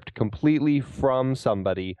a script completely from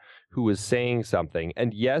somebody who was saying something.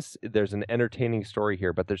 And yes, there's an entertaining story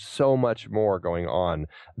here, but there's so much more going on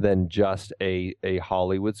than just a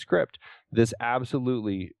Hollywood script. This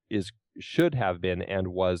absolutely should have been, and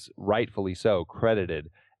was rightfully so, credited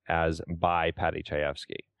as by Paddy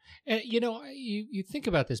Chayefsky. And you think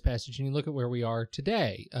about this passage and you look at where we are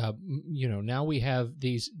today. Now we have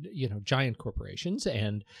these giant corporations,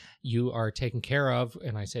 and you are taken care of,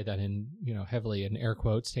 and I say that in heavily in air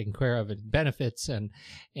quotes, taken care of in benefits, and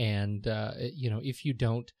if you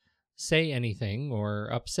don't say anything or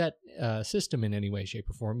upset a system in any way, shape,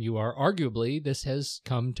 or form, you are arguably, this has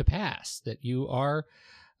come to pass, that you're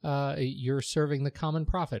serving the common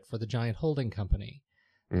profit for the giant holding company.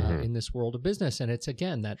 In this world of business. And it's,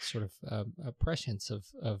 again, that sort of prescience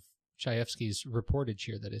of Chayefsky's reportage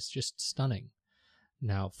here that is just stunning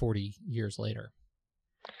now 40 years later.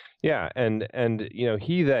 Yeah, and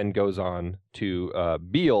he then goes on to,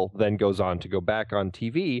 Beale then goes on to go back on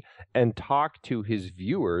TV and talk to his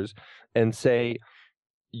viewers and say,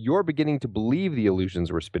 you're beginning to believe the illusions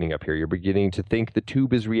we're spinning up here. You're beginning to think the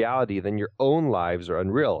tube is reality. Then your own lives are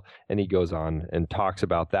unreal. And he goes on and talks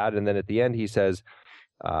about that. And then at the end he says,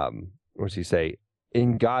 what does he say?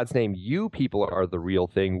 In God's name, you people are the real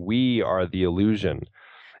thing. We are the illusion.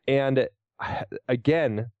 And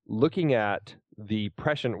again, looking at the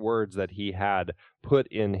prescient words that he had put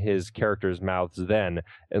in his characters' mouths then,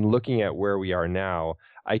 and looking at where we are now,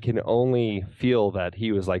 I can only feel that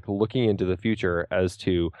he was like looking into the future as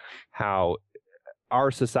to how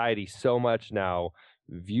our society so much now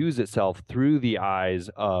views itself through the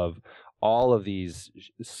eyes of all of these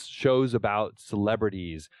shows about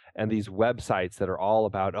celebrities and these websites that are all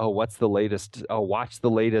about, what's the latest, watch the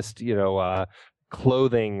latest,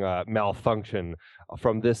 clothing malfunction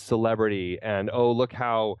from this celebrity, and look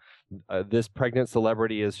how this pregnant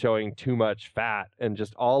celebrity is showing too much fat, and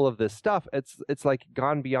just all of this stuff. It's like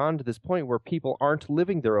gone beyond this point where people aren't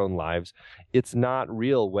living their own lives. It's not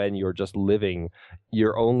real when you're just living.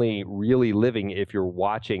 You're only really living if you're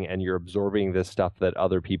watching and you're absorbing this stuff that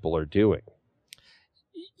other people are doing.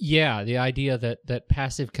 Yeah, the idea that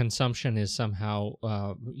passive consumption is somehow,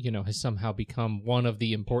 has somehow become one of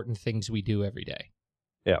the important things we do every day.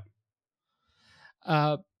 Yeah.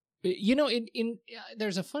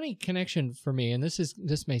 There's a funny connection for me, and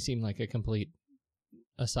this may seem like a complete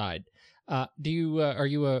aside. Do you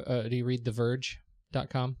read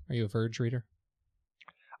TheVerge.com? Are you a Verge reader?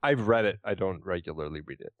 I've read it. I don't regularly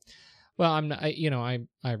read it. Well, I'm not. I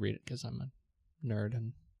read it because I'm a nerd,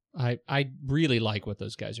 and I really like what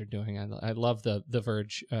those guys are doing. I love the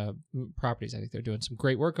Verge properties. I think they're doing some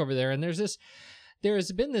great work over there. And there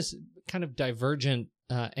has been this kind of divergent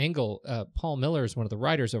angle. Paul Miller is one of the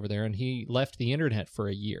writers over there, and he left the internet for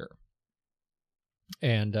a year.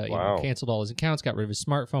 And canceled all his accounts, got rid of his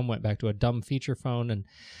smartphone, went back to a dumb feature phone,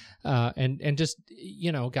 and just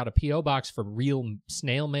got a PO box for real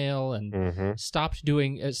snail mail, and stopped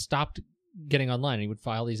getting online. He would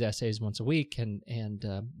file these essays once a week, and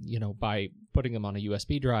by putting them on a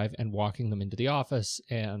USB drive and walking them into the office,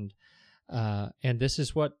 and this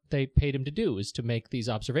is what they paid him to do, is to make these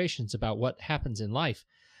observations about what happens in life.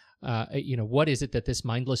 What is it that this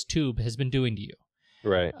mindless tube has been doing to you?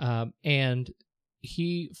 Right. And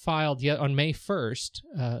he filed on May 1st,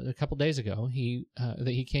 a couple days ago,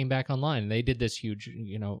 that he came back online. And they did this huge,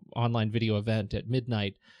 online video event at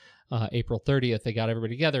midnight, April 30th. They got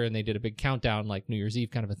everybody together and they did a big countdown, like New Year's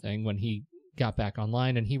Eve kind of a thing, when he got back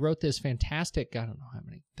online. And he wrote this fantastic, I don't know how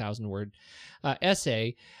many 1,000-word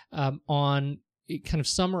essay on kind of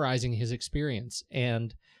summarizing his experience.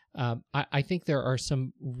 And I think there are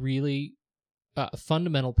some really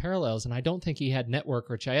fundamental parallels, and I don't think he had Network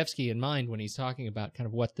or Chayefsky in mind when he's talking about kind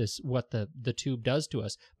of what the tube does to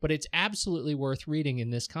us. But it's absolutely worth reading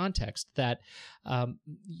in this context that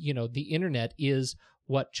the internet is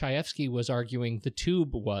what Chayefsky was arguing the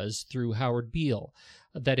tube was through Howard Beale,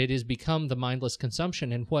 that it has become the mindless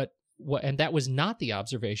consumption, and and that was not the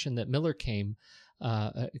observation that Miller came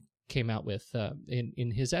out with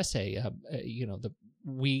in his essay.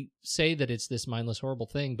 We say that it's this mindless, horrible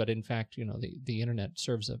thing, but in fact, the internet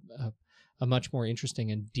serves a much more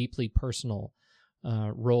interesting and deeply personal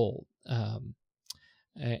role.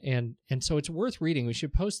 And so it's worth reading. We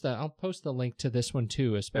should post that. I'll post the link to this one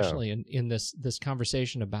too, especially in this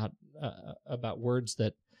conversation about words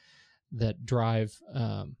that drive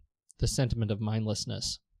the sentiment of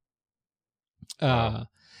mindlessness.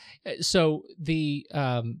 So the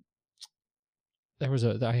I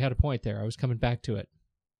had a point there. I was coming back to it.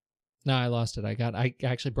 No, I lost it. I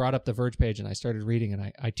actually brought up the Verge page and I started reading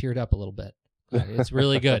and I teared up a little bit. It's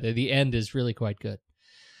really good. The end is really quite good.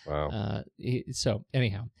 Wow. So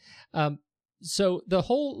anyhow, so the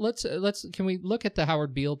whole can we look at the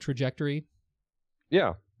Howard Beale trajectory?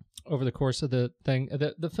 Yeah. Over the course of the thing,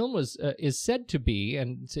 the film is said to be,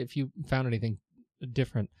 and if you found anything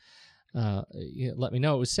different, let me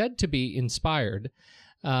know. It was said to be inspired.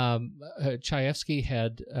 Chayefsky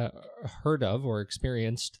had heard of or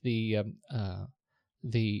experienced the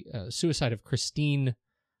suicide of Christine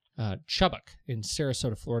Chubbuck in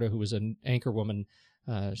Sarasota, Florida, who was an anchor woman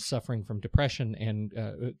suffering from depression and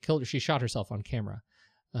killed her. She shot herself on camera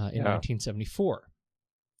in 1974.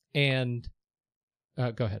 And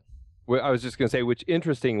go ahead. Well, I was just going to say, which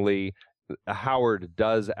interestingly, Howard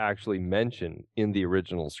does actually mention in the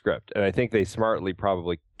original script. And I think they smartly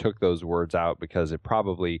probably took those words out because it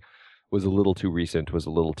probably was a little too recent, was a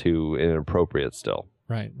little too inappropriate still.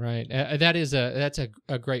 Right. That's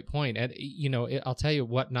a great point. And, I'll tell you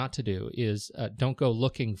what not to do is don't go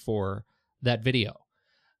looking for that video,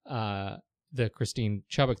 the Christine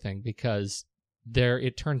Chubbuck thing, because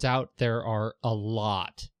it turns out there are a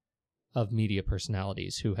lot of media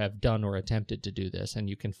personalities who have done or attempted to do this, and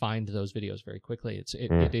you can find those videos very quickly.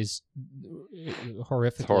 It is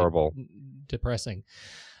horrifically it's horrible, depressing.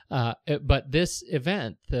 But this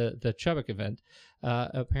event, the Chubbuck event,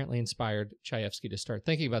 apparently inspired Chayefsky to start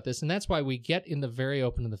thinking about this, and that's why we get in the very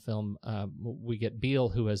open of the film, we get Beale,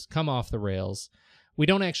 who has come off the rails. We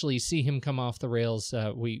don't actually see him come off the rails.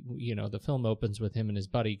 The film opens with him and his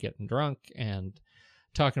buddy getting drunk and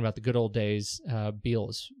talking about the good old days. Beale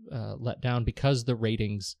is let down because the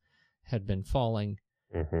ratings had been falling,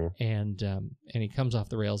 and he comes off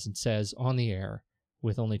the rails and says on the air,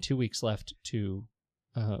 with only 2 weeks left to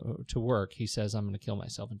work, he says, "I'm going to kill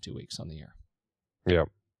myself in 2 weeks" on the air. Yeah.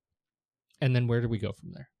 And then where do we go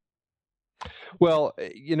from there? Well,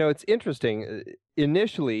 it's interesting.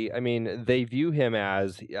 Initially, I mean, they view him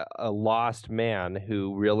as a lost man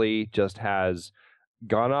who really just has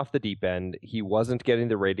gone off the deep end. He wasn't getting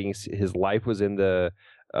the ratings. His life was in the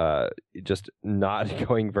just not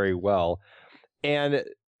going very well. And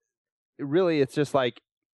really, it's just like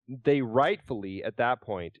they rightfully, at that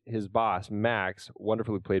point, his boss, Max,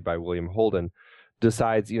 wonderfully played by William Holden,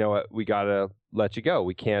 decides, we got to let you go.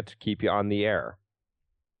 We can't keep you on the air.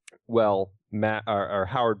 Well,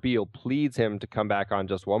 Howard Beale pleads him to come back on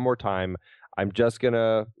just one more time. I'm just going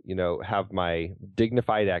to, have my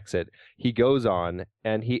dignified exit. He goes on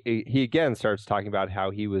and he again starts talking about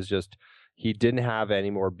how he didn't have any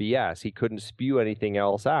more BS. He couldn't spew anything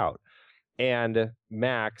else out. And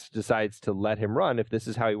Max decides to let him run. If this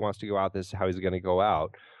is how he wants to go out, this is how he's going to go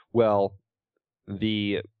out. Well,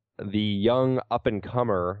 the young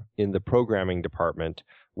up-and-comer in the programming department,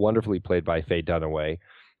 wonderfully played by Faye Dunaway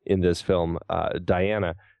in this film,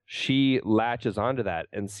 Diana, she latches onto that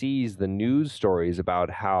and sees the news stories about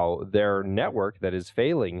how their network that is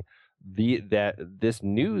failing, that this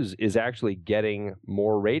news is actually getting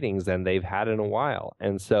more ratings than they've had in a while.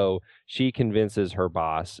 And so she convinces her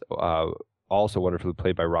boss, also wonderfully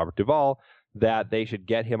played by Robert Duvall, that they should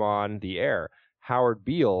get him on the air. Howard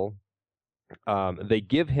Beale, they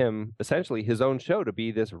give him essentially his own show to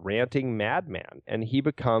be this ranting madman, and he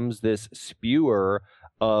becomes this spewer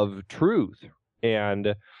of truth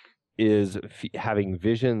and is having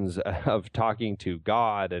visions of talking to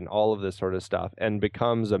God and all of this sort of stuff, and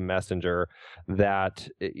becomes a messenger that,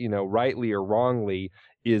 rightly or wrongly,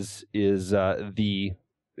 is the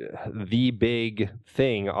big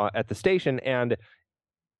thing at the station, and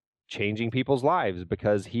changing people's lives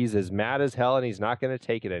because he's as mad as hell and he's not going to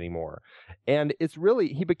take it anymore. And it's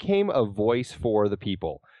really, he became a voice for the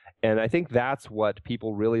people. And I think that's what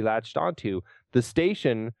people really latched onto. The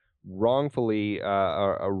station wrongly,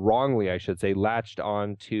 I should say, latched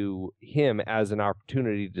onto him as an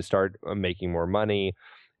opportunity to start making more money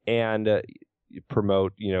and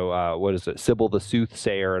promote, Sybil the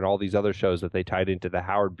Soothsayer and all these other shows that they tied into the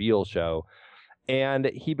Howard Beale show.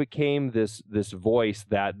 And he became this voice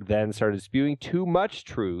that then started spewing too much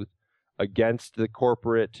truth against the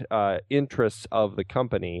corporate interests of the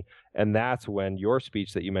company. And that's when your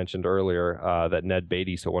speech that you mentioned earlier, that Ned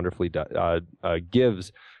Beatty so wonderfully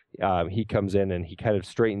gives, he comes in and he kind of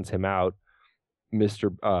straightens him out,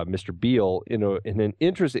 Mr. Beale, in an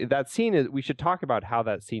interesting, that scene is, we should talk about how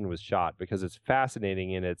that scene was shot because it's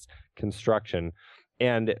fascinating in its construction.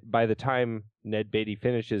 And by the time Ned Beatty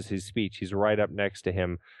finishes his speech, he's right up next to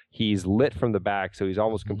him. He's lit from the back, so he's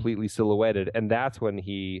almost completely silhouetted. And that's when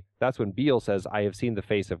Beale says, "I have seen the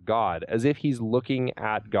face of God," as if he's looking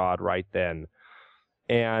at God right then.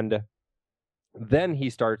 And then he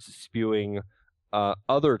starts spewing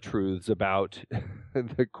other truths about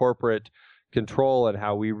the corporate control and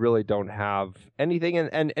how we really don't have anything,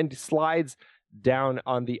 and slides down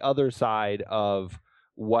on the other side of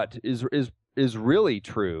what is really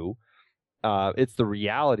true. It's the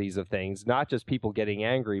realities of things, not just people getting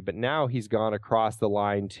angry, but now he's gone across the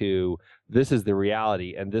line to this is the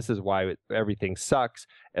reality, and this is why everything sucks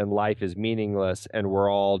and life is meaningless, and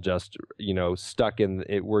we're all just, stuck in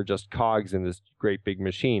it. We're just cogs in this great big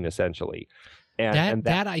machine, essentially. And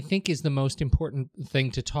that I think is the most important thing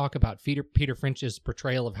to talk about. Peter Finch's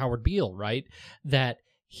portrayal of Howard Beale, right? That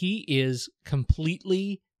he is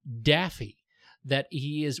completely daffy. That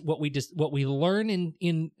he is what we learn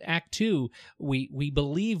in Act 2. We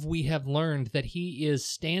believe we have learned that he is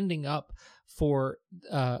standing up for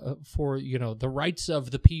the rights of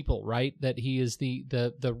the people, right? That he is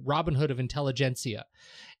the Robin Hood of intelligentsia.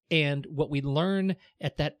 And what we learn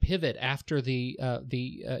at that pivot after the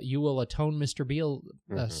 "You will atone, Mr. Beale"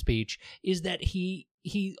 speech is that he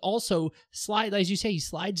also as you say, he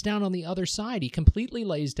slides down on the other side. He completely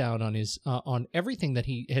lays down on his on everything that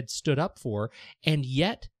he had stood up for, and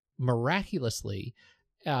yet miraculously,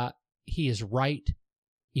 he is right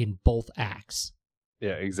in both acts.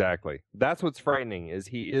 Yeah, exactly. That's what's frightening, is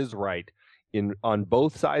he is right on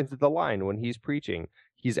both sides of the line when he's preaching.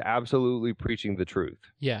 He's absolutely preaching the truth.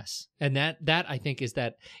 Yes, and that I think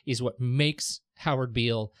is what makes Howard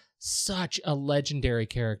Beale such a legendary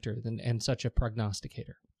character and such a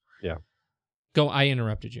prognosticator. Yeah. Go. I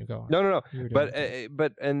interrupted you. Go on. No.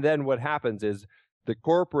 But and then what happens is the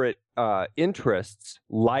corporate interests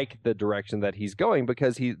like the direction that he's going,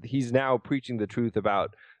 because he's now preaching the truth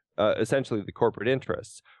about essentially the corporate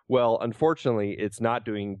interests. Well, unfortunately, it's not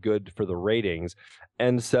doing good for the ratings,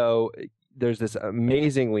 and so there's this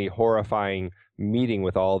amazingly horrifying meeting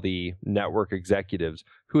with all the network executives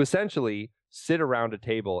who essentially sit around a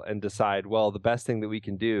table and decide, well, the best thing that we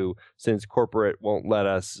can do, since corporate won't let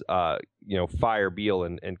us, fire Beale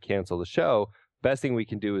and cancel the show, best thing we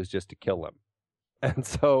can do is just to kill him. And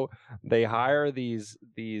so they hire these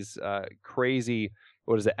crazy,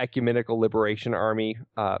 Ecumenical Liberation Army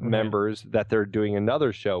members that they're doing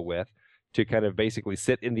another show with, to kind of basically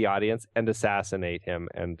sit in the audience and assassinate him,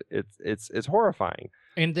 and it's horrifying.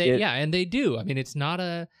 And they do. I mean, it's not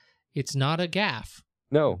a gaffe.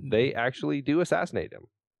 No, they actually do assassinate him.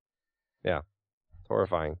 Yeah, it's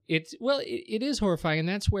horrifying. It is horrifying, and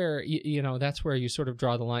that's where that's where you sort of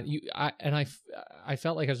draw the line. I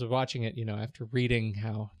felt like I was watching it, after reading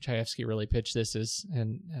how Chayefsky really pitched this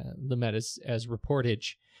and Lumet as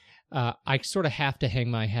reportage. I sort of have to hang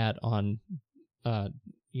my hat on.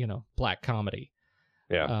 Black comedy,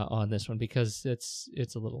 on this one, because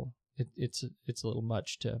it's a little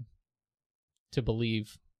much to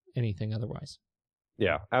believe anything otherwise.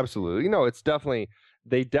 Yeah, absolutely.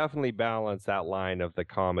 They definitely balance that line of the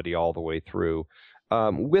comedy all the way through,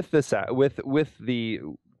 with the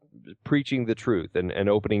preaching the truth and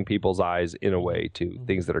opening people's eyes in a way to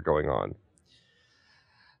things that are going on.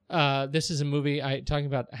 This is a movie talking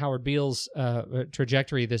about Howard Beale's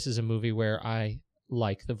trajectory. This is a movie where I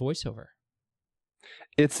like the voiceover.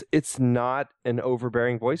 It's not an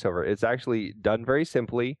overbearing voiceover. It's actually done very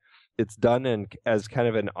simply. It's done as kind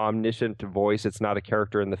of an omniscient voice. It's not a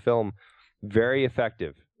character in the film. Very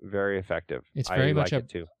effective. Very effective. It's very much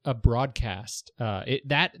a broadcast.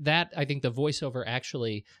 That I think the voiceover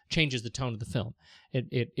actually changes the tone of the film.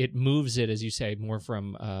 It moves it, as you say, more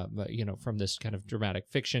from from this kind of dramatic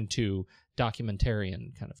fiction to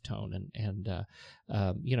documentarian kind of tone, and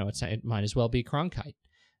it might as well be Cronkite,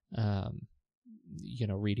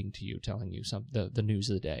 reading to you, telling you the news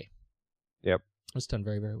of the day. Yep, it's done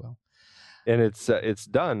very, very well, and it's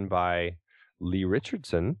done by Lee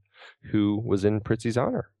Richardson, who was in Prizzi's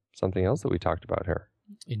Honor, something else that we talked about here.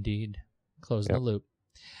 Indeed. Closing the loop.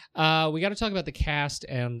 We got to talk about the cast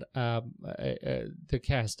and the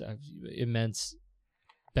cast of immense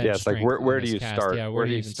bench it's like where do you cast. start? Yeah, where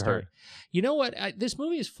do you even start? You know what? This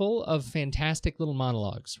movie is full of fantastic little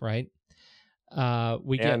monologues, right?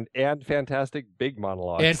 And fantastic big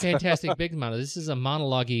monologues. And fantastic big monologues. This is a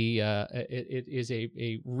monologue-y, it is a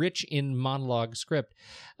rich in monologue script.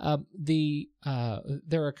 There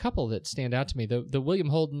are a couple that stand out to me. The William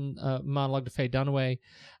Holden monologue to Faye Dunaway.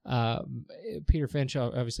 Peter Finch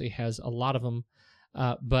obviously has a lot of them.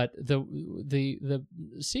 But the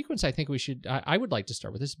sequence I think I would like to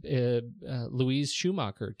start with is Louise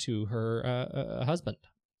Schumacher to her husband,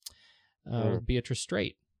 Beatrice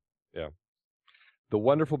Straight. Yeah. The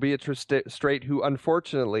wonderful Beatrice Straight, who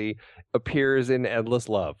unfortunately appears in Endless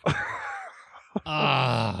Love.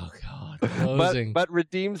 Oh, God. But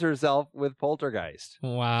redeems herself with Poltergeist.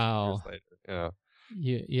 Wow. Yeah.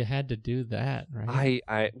 You had to do that, right?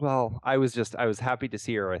 I was happy to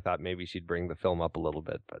see her. I thought maybe she'd bring the film up a little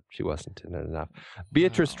bit, but she wasn't in it enough.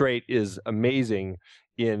 Beatrice Straight is amazing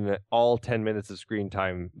in all 10 minutes of screen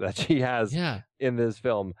time that she has in this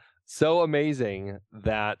film. So amazing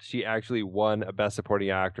that she actually won a Best Supporting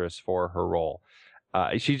Actress for her role.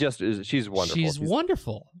 She's wonderful. She's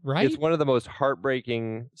wonderful, right? It's one of the most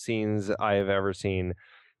heartbreaking scenes I have ever seen.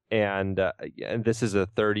 And this is a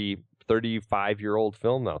 35-year-old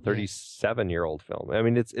film now, 37-year-old film. I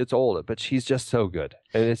mean, it's old, but she's just so good.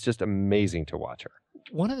 And it's just amazing to watch her.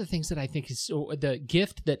 One of the things that I think is the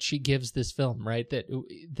gift that she gives this film, right?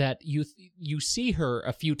 That you see her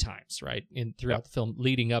a few times, right, throughout the film,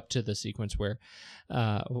 leading up to the sequence where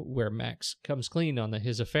Max comes clean on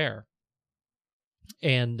his affair,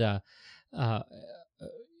 and the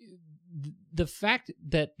fact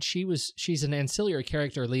that she's an ancillary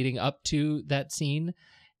character leading up to that scene,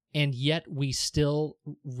 and yet we still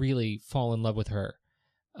really fall in love with her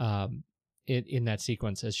in that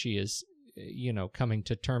sequence as she is, coming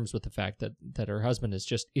to terms with the fact that her husband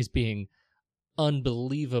is being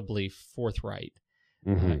unbelievably forthright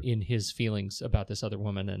in his feelings about this other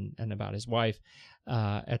woman and about his wife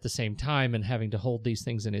at the same time, and having to hold these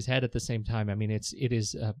things in his head at the same time. I mean, it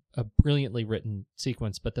is a brilliantly written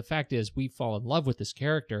sequence, but the fact is we fall in love with this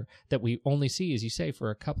character that we only see, as you say, for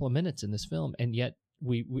a couple of minutes in this film, and yet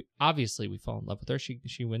we obviously we fall in love with her.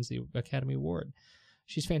 She wins the Academy Award.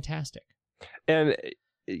 She's fantastic. And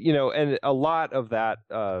and a lot of that,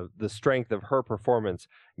 the strength of her performance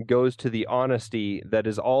goes to the honesty that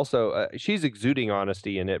is also, she's exuding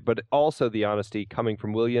honesty in it, but also the honesty coming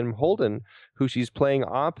from William Holden, who she's playing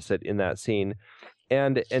opposite in that scene.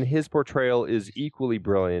 And his portrayal is equally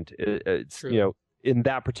brilliant. It's, True. In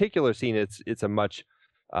that particular scene, it's a much,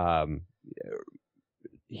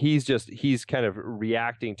 he's kind of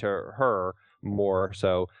reacting to her more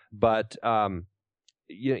so, but,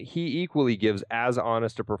 he equally gives as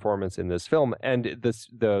honest a performance in this film. And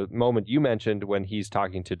the moment you mentioned when he's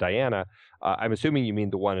talking to Diana, I'm assuming you mean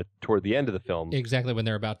the one toward the end of the film. Exactly, when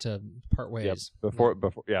they're about to part ways. Yep. Before,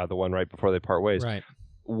 the one right before they part ways. Right.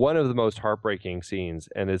 One of the most heartbreaking scenes,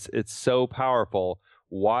 and it's so powerful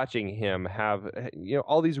watching him have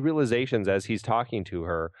all these realizations as he's talking to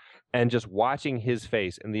her, and just watching his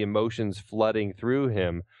face and the emotions flooding through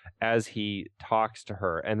him as he talks to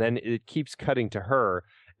her. And then it keeps cutting to her,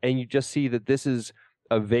 and you just see that this is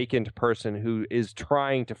a vacant person who is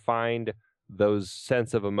trying to find those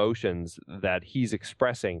sense of emotions that he's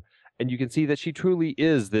expressing. And you can see that she truly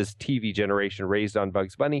is this TV generation raised on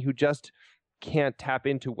Bugs Bunny who just can't tap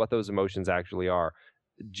into what those emotions actually are.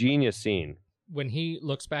 Genius scene. When he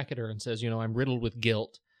looks back at her and says, I'm riddled with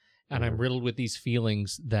guilt, and I'm riddled with these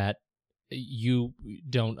feelings that you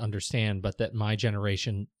don't understand, but that my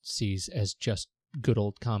generation sees as just good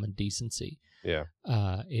old common decency. Yeah.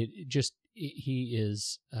 He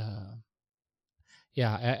is.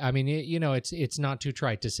 I mean, it's not too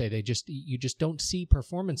trite to say you just don't see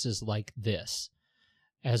performances like this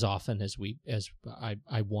as often as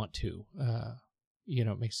I want to.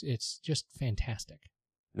 It's just fantastic.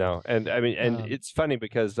 No, and I mean, it's funny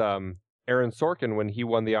because Aaron Sorkin, when he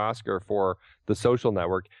won the Oscar for The Social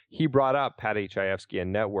Network, he brought up Paddy Chayefsky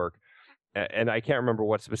and Network, and I can't remember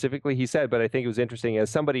what specifically he said, but I think it was interesting as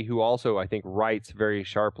somebody who also I think writes very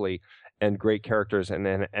sharply and great characters,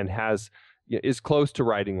 and is close to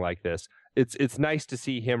writing like this. It's nice to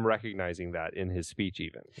see him recognizing that in his speech,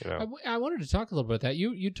 even. I wanted to talk a little bit about that.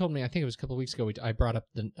 You told me, I think it was a couple of weeks ago, I brought up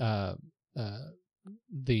the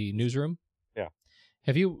Newsroom. Yeah.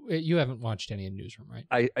 Have you haven't watched any in Newsroom, right?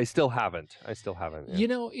 I still haven't.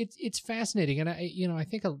 Yeah. It's fascinating, and I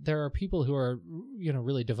think there are people who are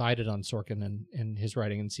really divided on Sorkin and his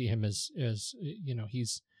writing, and see him as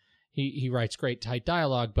he writes great tight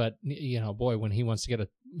dialogue, but boy, when he wants to get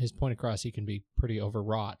his point across, he can be pretty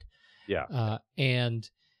overwrought. Yeah.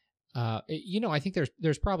 I think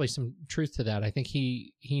there's probably some truth to that. I think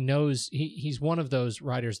he knows he's one of those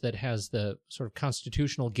writers that has the sort of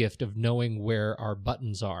constitutional gift of knowing where our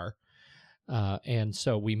buttons are, and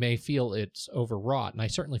so we may feel it's overwrought, and I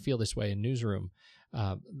certainly feel this way in Newsroom,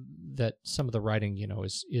 that some of the writing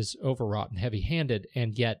is overwrought and heavy-handed,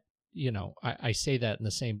 and yet I say that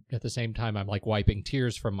at the same time I'm like wiping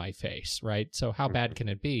tears from my face, right? So how bad can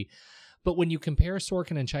it be? But when you compare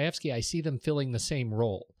Sorkin and Chayefsky, I see them filling the same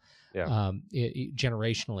role,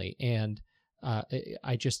 generationally, and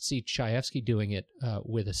I just see Chayefsky doing it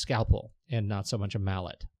with a scalpel and not so much a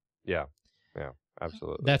mallet. Yeah,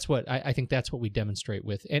 absolutely. That's what I think. That's what we demonstrate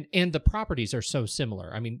with, and the properties are so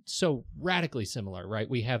similar. I mean, so radically similar, right?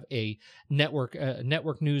 We have a network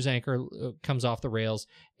news anchor comes off the rails,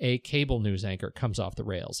 a cable news anchor comes off the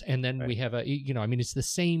rails, and then we have it's the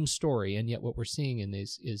same story, and yet what we're seeing in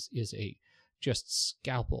this is a just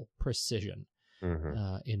scalpel precision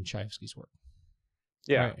in Chayefsky's work.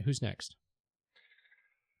 Yeah. All right, who's next?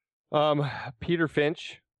 Peter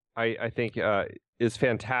Finch, I think, is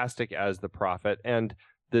fantastic as the prophet, and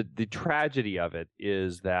the tragedy of it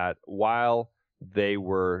is that while they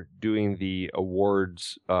were doing the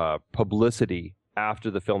awards publicity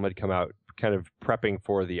after the film had come out, kind of prepping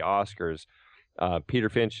for the Oscars, Peter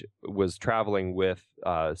Finch was traveling with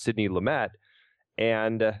Sidney Lumet,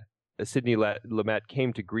 and Sidney Lumet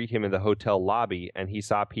came to greet him in the hotel lobby, and he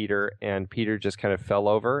saw Peter, and Peter just kind of fell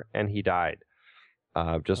over and he died.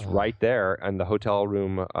 Right there in the hotel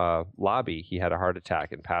room lobby, he had a heart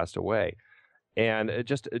attack and passed away, and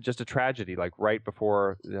just a tragedy. Like right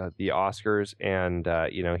before the Oscars, and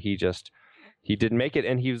he didn't make it,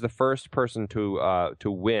 and he was the first person to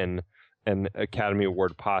win an Academy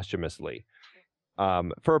Award posthumously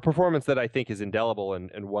for a performance that I think is indelible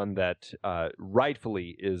and one that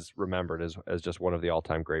rightfully is remembered as just one of the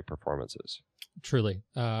all-time great performances. Truly,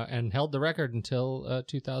 and held the record until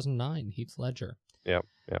 2009. Heath Ledger. Yep.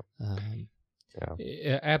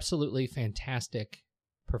 Absolutely fantastic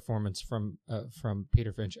performance from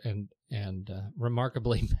Peter Finch, and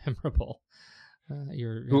remarkably memorable.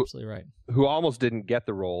 You're absolutely right. Who almost didn't get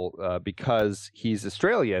the role because he's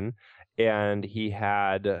Australian, and he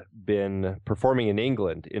had been performing in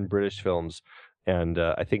England in British films and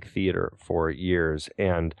I think theater for years,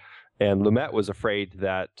 and Lumet was afraid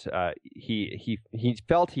that he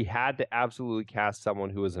felt he had to absolutely cast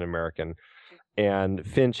someone who was an American. And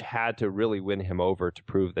Finch had to really win him over to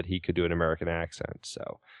prove that he could do an American accent.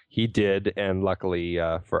 So he did, and luckily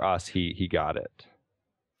for us, he got it.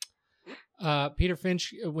 Peter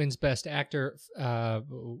Finch wins Best Actor.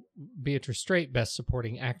 Beatrice Straight, Best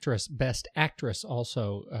Supporting Actress. Best Actress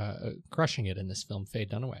also crushing it in this film, Faye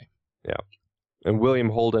Dunaway. Yeah. And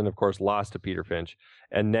William Holden, of course, lost to Peter Finch.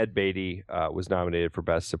 And Ned Beatty was nominated for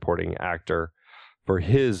Best Supporting Actor for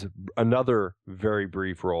his another very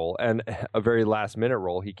brief role and a very last-minute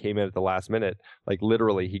role. He came in at the last minute. Like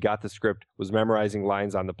literally, he got the script, was memorizing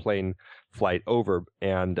lines on the plane flight over,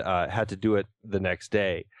 and had to do it the next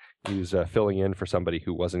day. He was filling in for somebody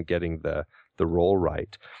who wasn't getting the role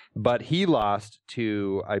right. But he lost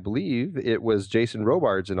to, I believe, it was Jason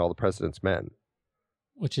Robards in All the President's Men.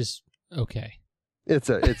 Which is okay. It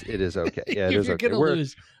is okay. Yeah, it if is you're okay. Gonna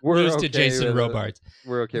lose okay to Jason Robards.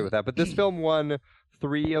 We're okay with that. But this film won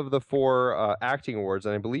 3 of the 4 acting awards,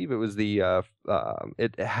 and I believe it was it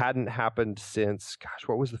hadn't happened since. Gosh,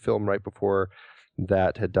 what was the film right before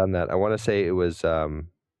that had done that? I want to say it was.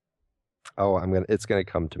 It's gonna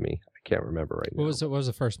come to me. I can't remember right now. What was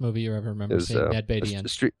the first movie you ever remember seeing Ned Beatty in?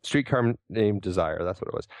 Streetcar Named Desire. That's what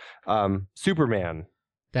it was. Superman.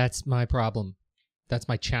 That's my problem. That's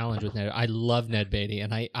my challenge with Ned. I love Ned Beatty,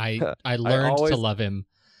 and I learned to love him,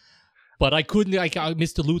 but I couldn't.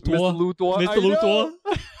 Mr. Luthor. Mr. Luthor.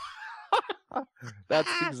 That's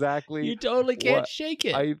exactly. You totally can't shake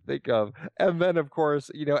it. I think of, and then of course,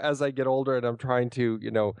 as I get older and I'm trying to,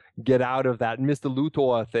 get out of that Mr.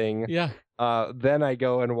 Luthor thing. Yeah. Then I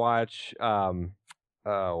go and watch.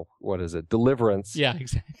 What is it? Deliverance. Yeah,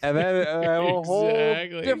 exactly. And then I have a whole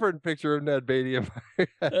different picture of Ned Beatty in my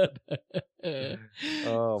head.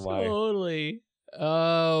 Oh my! Totally.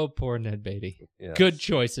 Oh, poor Ned Beatty. Yes. Good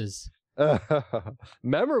choices.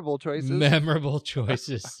 Memorable choices. Memorable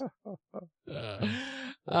choices.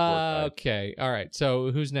 Okay. All right.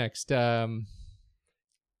 So who's next? Just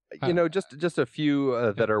a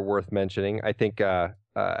few that are worth mentioning. I think I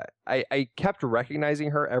kept recognizing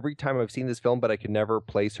her every time I've seen this film, but I could never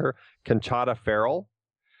place her. Conchata Ferrell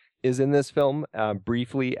is in this film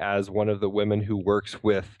briefly as one of the women who works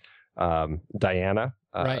with Diana,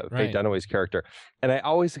 Faye Dunaway's character. And I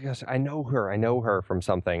always guess, I know her from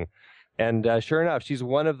something. And sure enough, she's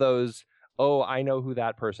one of those, I know who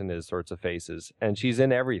that person is sorts of faces. And she's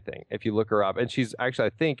in everything if you look her up. And she's actually,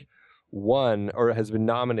 I think, won or has been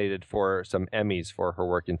nominated for some Emmys for her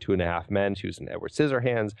work in 2.5 Men. She was in Edward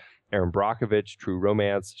Scissorhands, Erin Brockovich, True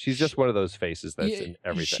Romance. She's just one of those faces that's in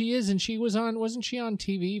everything. She is, and wasn't she on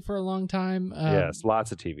TV for a long time? Yes,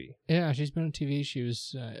 lots of TV. Yeah, she's been on TV. She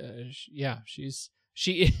was,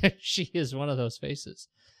 she is one of those faces.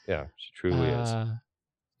 Yeah, she truly is.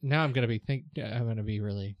 now I'm going to be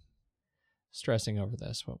really stressing over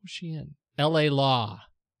this. What was she in? L.A. Law.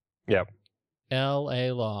 Yep.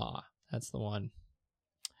 L.A. Law. That's the one.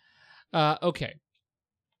 Okay.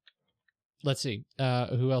 Let's see.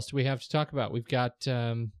 Who else do we have to talk about? We've got.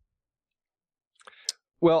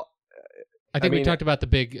 Well, I think we talked about the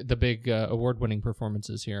big award-winning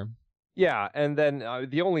performances here. Yeah, and then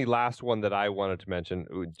the only last one that I wanted to mention,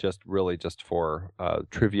 just for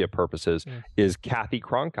trivia purposes, is Kathy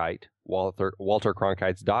Cronkite, Walter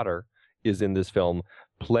Cronkite's daughter, is in this film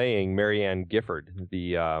playing Marianne Gifford,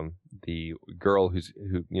 the girl who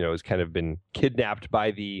has kind of been kidnapped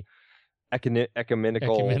by the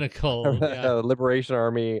ecumenical Liberation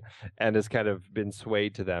Army and has kind of been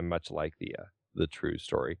swayed to them, much like the true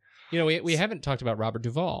story. We haven't talked about Robert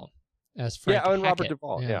Duvall as Frank Hackett. And Robert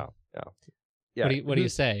Duvall, yeah. What do you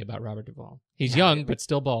say about Robert Duvall? He's young but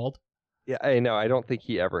still bald. Yeah, I know. I don't think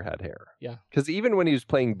he ever had hair. Yeah, because even when he was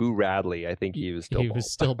playing Boo Radley, I think he was still bald. Was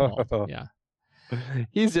still bald. Yeah,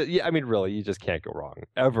 really, you just can't go wrong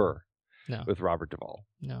ever. No. With Robert Duvall.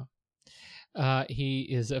 No. He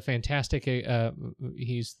is a fantastic.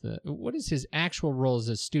 What is his actual role as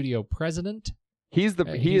a studio president? He is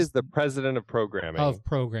the president of programming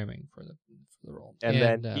for the role.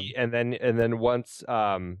 And then once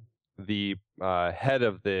the head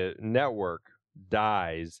of the network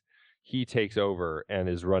dies, he takes over and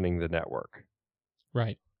is running the network.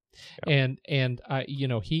 Right. Yeah. And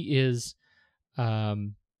he is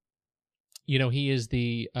he is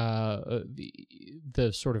the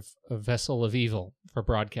sort of a vessel of evil for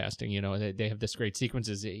broadcasting. They have this great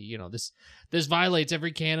sequences. This violates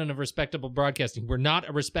every canon of respectable broadcasting. We're not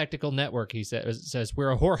a respectable network, he says.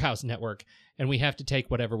 We're a whorehouse network, and we have to take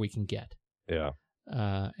whatever we can get. Yeah.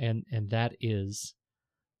 And that is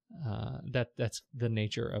that's the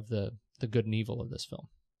nature of the good and evil of this film.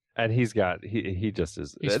 And he just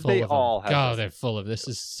is. They all have. Oh, they're full of this.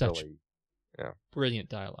 Is such. Yeah, brilliant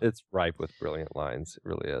dialogue. It's ripe with brilliant lines. It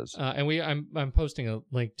really is. And I'm posting a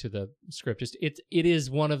link to the script. It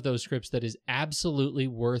is one of those scripts that is absolutely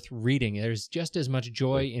worth reading. There's just as much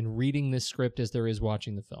joy in reading this script as there is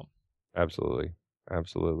watching the film. Absolutely.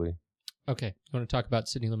 Okay, you want to talk about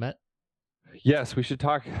Sidney Lumet? Yes, we should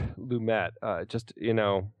talk Lumet.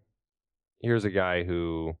 Here's a guy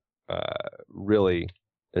who really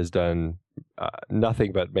has done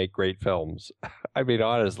nothing but make great films. I mean,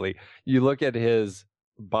 honestly, you look at his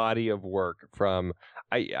body of work from,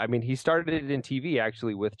 he started it in TV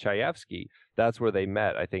actually with Chayefsky. That's where they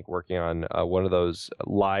met, I think, working on one of those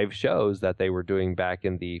live shows that they were doing back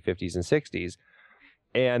in the 50s and 60s.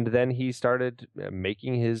 And then he started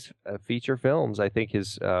making his feature films. I think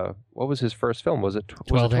what was his first film? Was it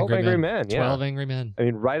 12 Angry Men? Yeah. 12 Angry Men. I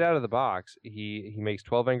mean, right out of the box, he makes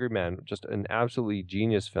 12 Angry Men, just an absolutely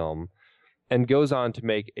genius film, and goes on to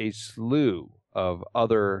make a slew of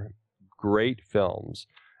other great films.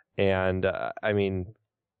 And the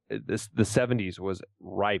 70s was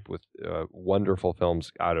ripe with wonderful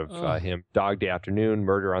films out of him. Dog Day Afternoon,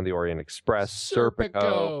 Murder on the Orient Express,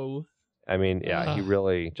 Serpico. He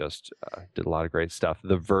really just did a lot of great stuff.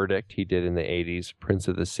 The Verdict he did in the 80s, Prince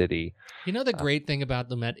of the City. The great thing about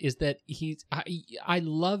Lumet is that I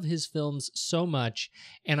love his films so much,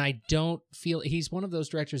 and I don't feel he's one of those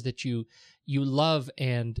directors that you love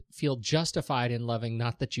and feel justified in loving,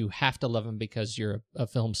 not that you have to love him because you're a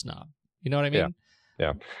film snob. You know what I mean?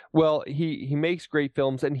 Yeah. Well, he makes great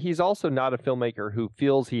films, and he's also not a filmmaker who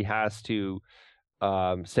feels he has to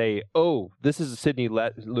say, oh, this is a Sidney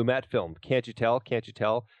Lumet film. Can't you tell?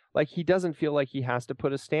 Like, he doesn't feel like he has to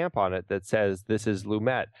put a stamp on it that says this is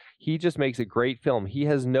Lumet. He just makes a great film. He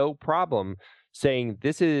has no problem saying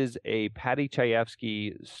this is a Paddy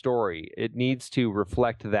Chayefsky story. It needs to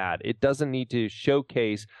reflect that. It doesn't need to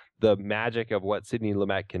showcase the magic of what Sidney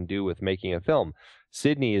Lumet can do with making a film.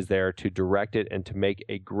 Sidney is there to direct it and to make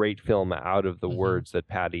a great film out of the words that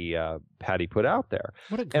Paddy put out there.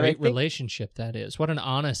 What a great relationship that is. What an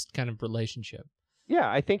honest kind of relationship. Yeah,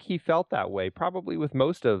 I think he felt that way probably with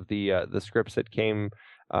most of the scripts that came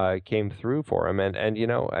through for him. And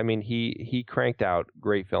he cranked out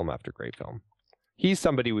great film after great film. He's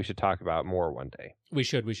somebody we should talk about more one day. We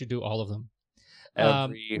should do all of them.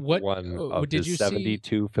 One of his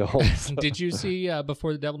 72 films. Did you see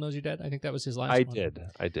Before the Devil Knows You're Dead? I think that was his last one.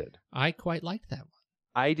 I did. I quite liked that one.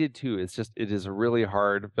 I did too. It is a really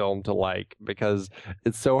hard film to like because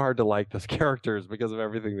it's so hard to like those characters because of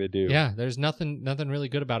everything they do. Yeah, there's nothing really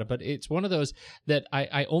good about it. But it's one of those that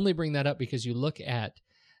I only bring that up because you look at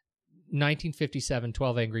 1957,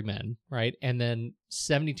 12 Angry Men, right? And then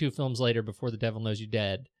 72 films later, Before the Devil Knows You're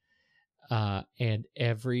Dead. And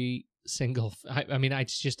every single. I mean,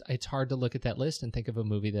 it's hard to look at that list and think of a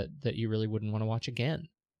movie that you really wouldn't want to watch again.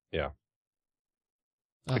 Yeah.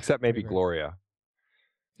 Except maybe Gloria.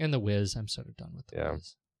 And The Wiz. I'm sort of done with The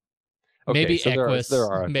Wiz. Okay, maybe so Equus.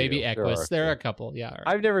 maybe Equus. There are a couple. Yeah. Right.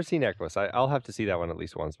 I've never seen Equus. I'll have to see that one at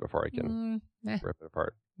least once before I can rip it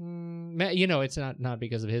apart. It's not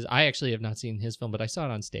because of his. I actually have not seen his film, but I saw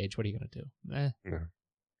it on stage. What are you going to do? No.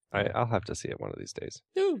 I'll have to see it one of these days.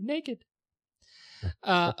 Ooh, naked.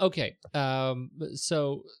 Okay.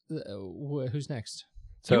 So who's next?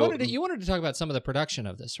 So you wanted to talk about some of the production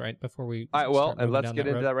of this, right? Before we and let's get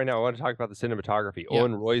into that right now. I want to talk about the cinematography. Yeah.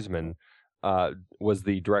 Owen Roizman was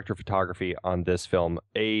the director of photography on this film.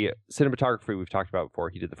 A cinematography we've talked about before.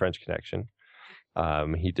 He did The French Connection.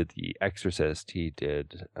 He did The Exorcist. He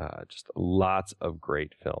did just lots of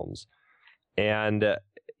great films. And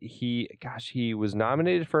he was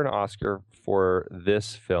nominated for an Oscar for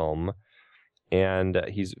this film. And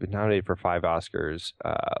he's nominated for 5 Oscars.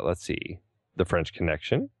 Let's see. The French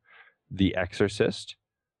Connection, The Exorcist,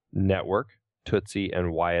 Network, Tootsie,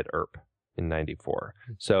 and Wyatt Earp in 94.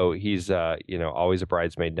 So he's, always a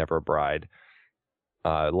bridesmaid, never a bride.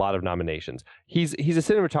 A lot of nominations. He's a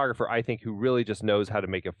cinematographer, I think, who really just knows how to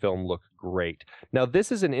make a film look great. Now,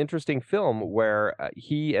 this is an interesting film where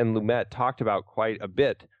he and Lumet talked about quite a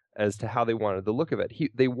bit as to how they wanted the look of it.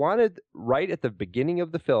 They wanted, right at the beginning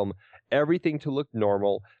of the film, everything to look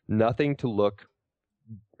normal, nothing to look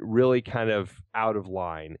really kind of out of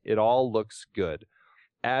line. It all looks good.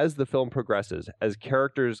 As the film progresses, as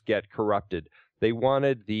characters get corrupted, they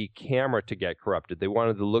wanted the camera to get corrupted. They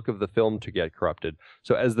wanted the look of the film to get corrupted.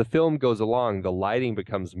 So as the film goes along, the lighting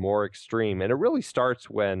becomes more extreme. And it really starts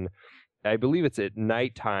when, I believe it's at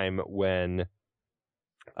nighttime, when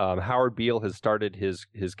Howard Beale has started his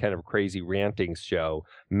kind of crazy ranting show.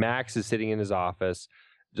 Max is sitting in his office,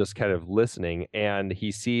 just kind of listening, and he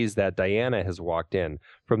sees that Diana has walked in.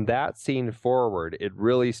 From that scene forward, it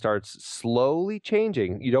really starts slowly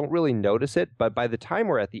changing. You don't really notice it, but by the time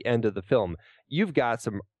we're at the end of the film, you've got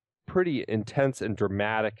some pretty intense and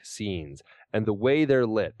dramatic scenes. And the way they're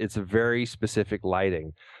lit, it's very specific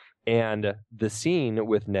lighting. And the scene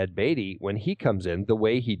with Ned Beatty, when he comes in, the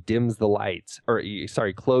way he dims the lights,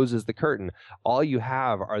 closes the curtain, all you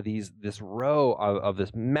have are this row of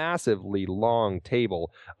this massively long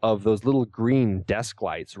table of those little green desk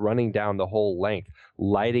lights running down the whole length,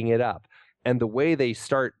 lighting it up. And the way they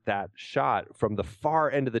start that shot from the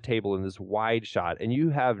far end of the table in this wide shot, and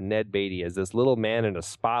you have Ned Beatty as this little man in a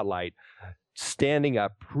spotlight standing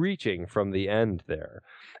up, preaching from the end there.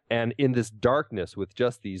 And in this darkness with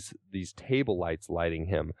just these table lights lighting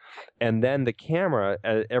him. And then the camera,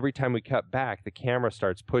 every time we cut back, the camera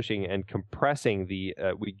starts pushing and compressing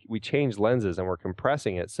we change lenses and we're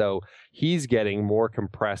compressing it. So he's getting more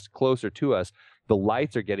compressed closer to us. The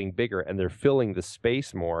lights are getting bigger and they're filling the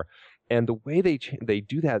space more. And the way they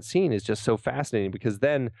do that scene is just so fascinating, because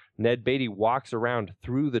then Ned Beatty walks around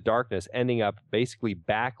through the darkness, ending up basically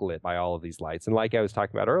backlit by all of these lights. And like I was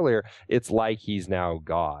talking about earlier, it's like he's now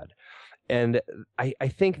God. And I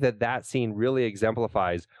think that scene really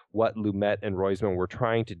exemplifies what Lumet and Roizman were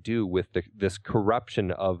trying to do with this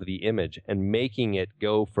corruption of the image and making it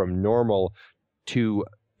go from normal to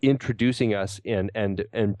introducing us and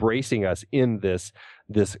embracing us in this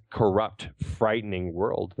corrupt, frightening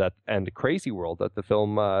world and crazy world that the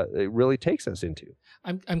film it really takes us into.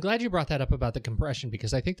 I'm glad you brought that up about the compression,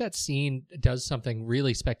 because I think that scene does something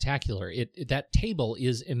really spectacular. That table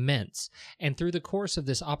is immense, and through the course of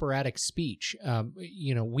this operatic speech,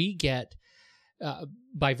 we get.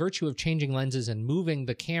 By virtue of changing lenses and moving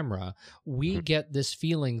the camera, we get this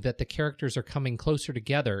feeling that the characters are coming closer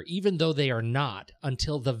together, even though they are not,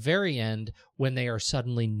 until the very end when they are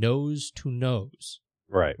suddenly nose to nose.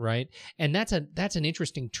 Right. And that's an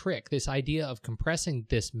interesting trick, this idea of compressing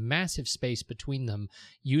this massive space between them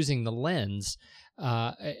using the lens.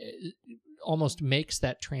 Almost makes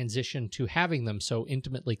that transition to having them so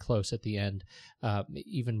intimately close at the end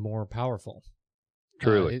even more powerful.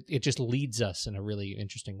 Truly. It just leads us in a really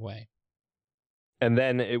interesting way. And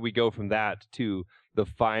then we go from that to the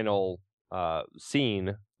final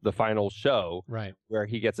scene, the final show, right, where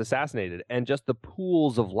he gets assassinated, and just the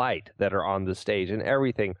pools of light that are on the stage and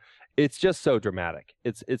everything. It's just so dramatic.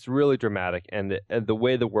 It's really dramatic, and the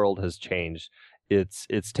way the world has changed, it's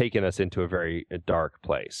taken us into a very dark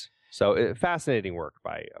place. So fascinating work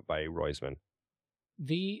by Roizman.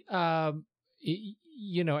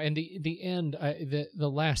 And the end, the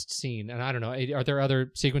last scene, and I don't know, are there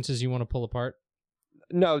other sequences you want to pull apart?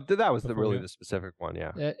 No, that was really the specific one.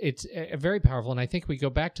 Yeah, it's very powerful, and I think we go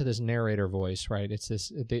back to this narrator voice, right? It's this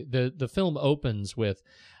the film opens with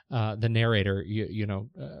the narrator,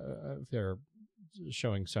 they're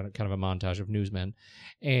showing sort of kind of a montage of newsmen,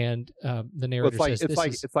 and the narrator says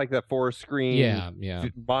it's like that 4-screen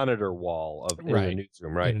monitor wall of in a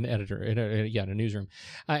newsroom, right? In a newsroom,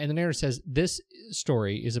 and the narrator says this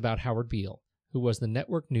story is about Howard Beale, who was the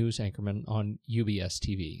network news anchorman on UBS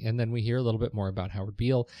TV, and then we hear a little bit more about Howard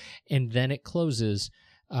Beale, and then it closes,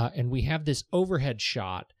 and we have this overhead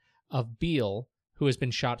shot of Beale, who has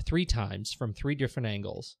been shot 3 times from 3 different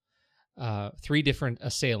angles, 3 different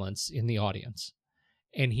assailants in the audience.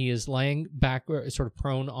 And he is laying back, sort of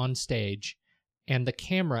prone on stage, and the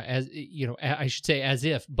camera, as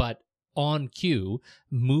if, but on cue,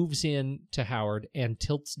 moves in to Howard and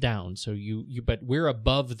tilts down. So but we're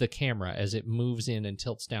above the camera as it moves in and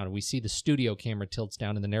tilts down. And we see the studio camera tilts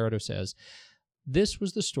down, and the narrator says, "This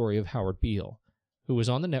was the story of Howard Beale, who was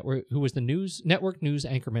on the network, who was the network news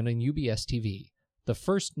anchorman on UBS TV, the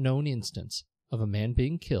first known instance of a man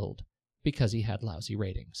being killed because he had lousy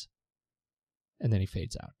ratings." And then he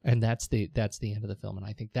fades out, and that's the end of the film. And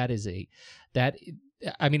I think if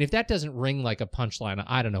that doesn't ring like a punchline,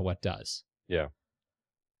 I don't know what does. Yeah,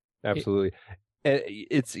 absolutely. And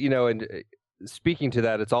it's and speaking to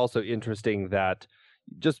that, it's also interesting that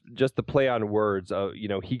just the play on words of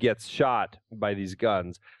he gets shot by these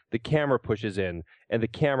guns, the camera pushes in, and the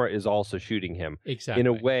camera is also shooting him. Exactly. In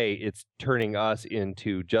a way, it's turning us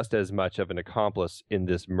into just as much of an accomplice in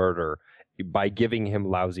this murder by giving him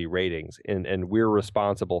lousy ratings, and we're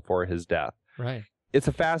responsible for his death. Right. It's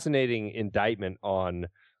a fascinating indictment on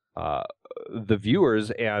the viewers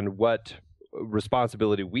and what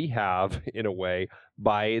responsibility we have, in a way,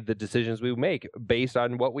 by the decisions we make based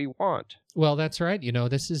on what we want. Well, that's right.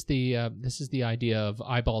 This is the idea of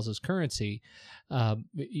eyeballs as currency.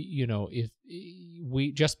 If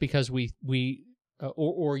we just because we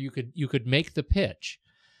or you could make the pitch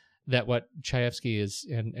that what Chayefsky is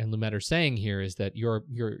and Lumet are saying here is that you're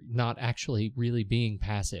not actually really being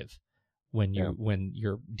passive when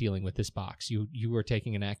you're dealing with this box. You are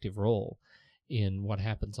taking an active role in what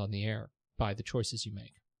happens on the air by the choices you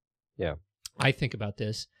make. Yeah. I think about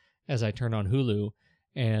this as I turn on Hulu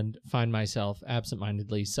and find myself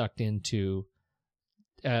absentmindedly sucked into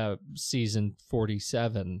season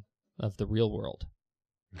 47 of The Real World.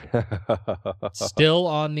 Still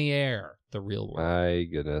on the air, The Real World. My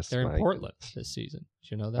goodness. They're in Portland this season.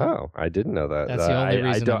 Did you know that? Oh, I didn't know that. That's the only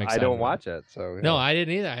reason I'm excited. I don't watch it. So No, I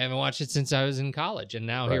didn't either. I haven't watched it since I was in college, and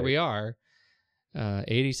now here we are,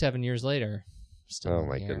 87 years later. Still oh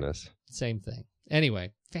my goodness. Same thing.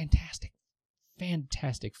 Anyway, fantastic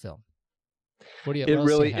film. What do you?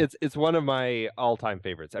 It's one of my all-time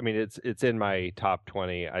favorites. I mean, it's in my top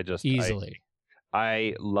 20. Easily.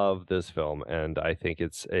 I love this film, and I think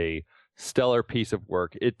it's a stellar piece of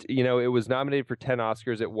work. It was nominated for 10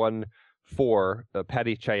 Oscars. It won 4.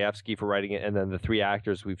 Paddy Chayefsky for writing it, and then the 3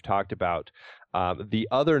 actors we've talked about. The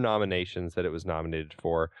other nominations that it was nominated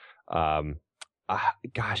for, I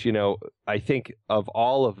think of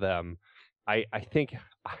all of them, I think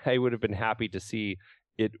I would have been happy to see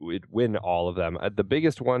it win all of them. The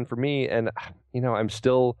biggest one for me, and I'm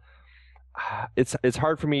still. It's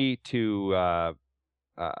hard for me to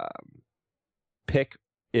pick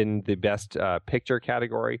in the best picture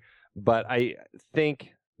category, but I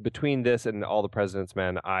think between this and All the President's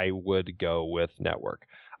Men, I would go with Network.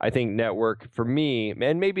 I think Network, for me,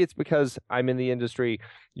 and maybe it's because I'm in the industry,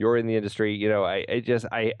 you're in the industry,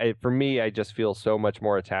 for me, I just feel so much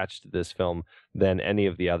more attached to this film than any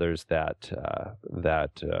of the others that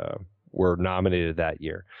were nominated that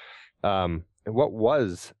year. And what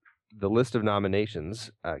was the list of nominations?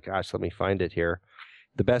 Let me find it here.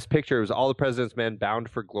 The best picture was All the President's Men, Bound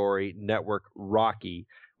for Glory, Network, Rocky,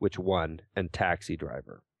 which won, and Taxi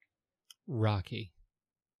Driver. Rocky.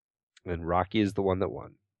 And Rocky is the one that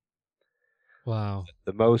won. Wow.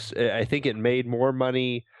 The most, I think it made more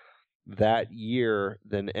money that year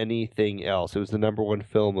than anything else. It was the number 1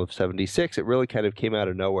 film of 76. It really kind of came out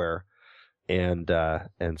of nowhere and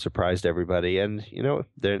surprised everybody. And,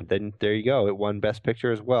 there you go. It won Best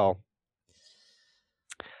Picture as well.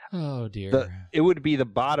 Oh, dear. It would be the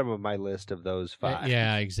bottom of my list of those 5.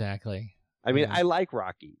 Yeah, exactly. I mean, I like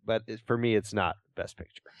Rocky, but for me, it's not Best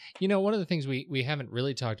Picture. One of the things we haven't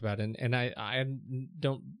really talked about, and I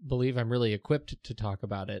don't believe I'm really equipped to talk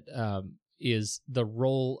about it, is the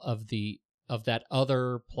role of that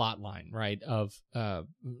other plot line, right? Of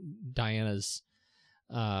Diana's,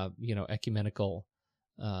 ecumenical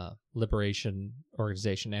liberation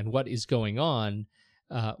organization, and what is going on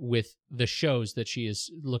with the shows that she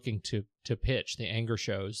is looking to pitch, the anger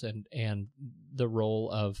shows, and the role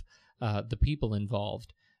of the people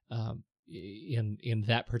involved in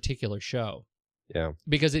that particular show. Yeah,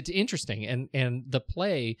 because it's interesting, and the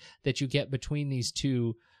play that you get between these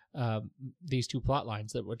two plot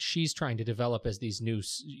lines, that what she's trying to develop as these new,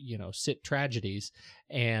 sit tragedies,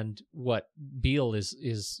 and what Beale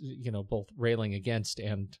is both railing against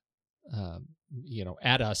and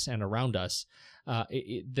at us and around us.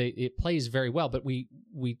 It plays very well, but we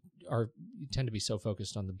tend to be so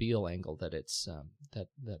focused on the Beale angle that it's that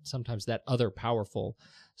sometimes that other powerful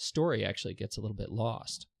story actually gets a little bit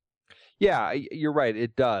lost. Yeah, you're right.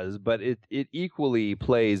 It does, but it equally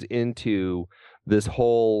plays into this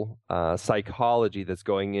whole psychology that's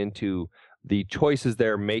going into the choices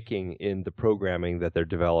they're making in the programming that they're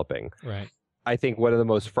developing. Right. I think one of the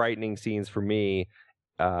most frightening scenes for me,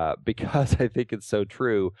 because I think it's so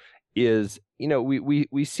true, is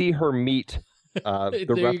we see her meet. You're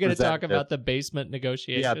going to talk about the basement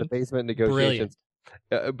negotiation. Yeah, the basement negotiations.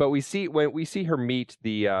 But we see her meet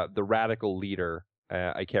the radical leader.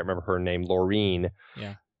 I can't remember her name, Laureen.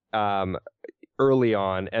 Yeah. Early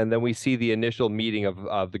on, and then we see the initial meeting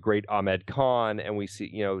of the great Ahmed Khan, and we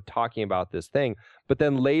see talking about this thing. But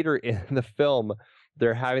then later in the film,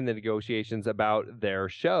 they're having the negotiations about their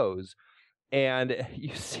shows, and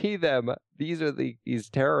you see them. These are these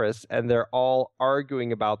terrorists, and they're all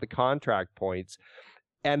arguing about the contract points.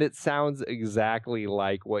 And it sounds exactly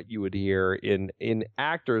like what you would hear in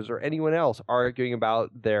actors or anyone else arguing about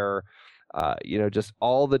their just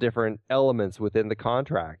all the different elements within the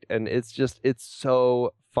contract. And it's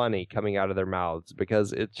so funny coming out of their mouths,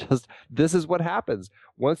 because this is what happens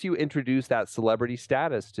once you introduce that celebrity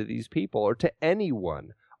status to these people or to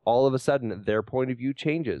anyone. All of a sudden their point of view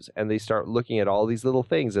changes, and they start looking at all these little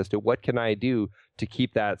things as to what can I do to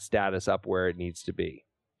keep that status up where it needs to be.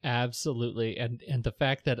 Absolutely. And the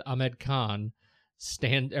fact that Ahmed Khan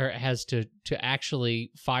has to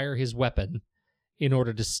actually fire his weapon in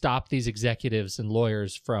order to stop these executives and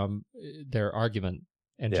lawyers from their argument,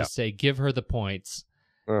 and just say, give her the points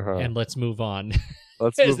and let's move on.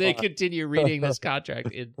 As they continue reading this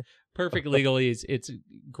contract in perfect legalese. It's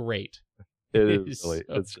great. It is really.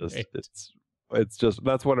 It's just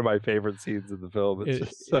that's one of my favorite scenes in the film. It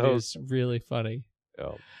is really funny.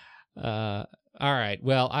 Yeah. All right.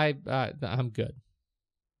 Well, I'm good.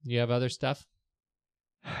 You have other stuff?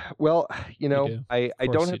 Well, I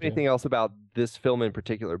don't have anything else about this film in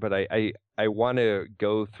particular, but I want to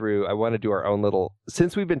go through. I want to do our own little.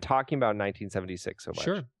 Since we've been talking about 1976 so much,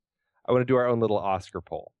 sure. I want to do our own little Oscar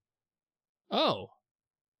poll. Oh,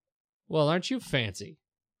 well, aren't you fancy?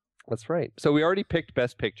 That's right. So we already picked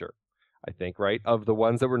Best Picture, I think, right? Of the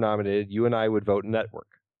ones that were nominated, you and I would vote Network.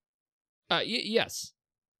 Yes.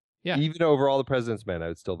 Yeah. Even over All the President's Men, I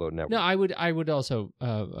would still vote Network. No, I would also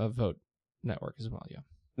vote Network as well. Yeah.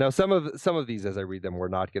 Now, some of these, as I read them, we're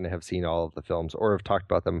not going to have seen all of the films or have talked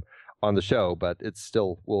about them on the show, but it's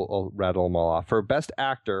still, I'll rattle them all off. For Best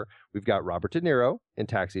Actor, we've got Robert De Niro in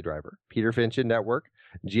Taxi Driver, Peter Finch in Network,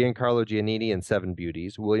 Giancarlo Giannini in Seven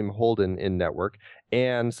Beauties, William Holden in Network,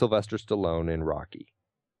 and Sylvester Stallone in Rocky.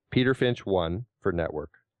 Peter Finch won for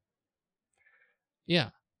Network. Yeah.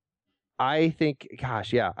 I think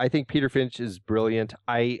Peter Finch is brilliant.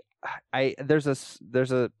 There's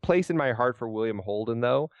a place in my heart for William Holden,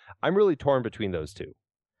 though. I'm really torn between those two.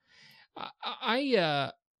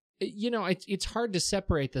 It's hard to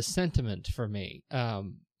separate the sentiment for me.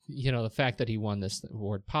 The fact that he won this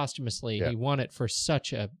award posthumously, he won it for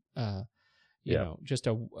such a, just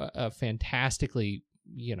a fantastically,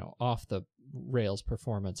 off the rails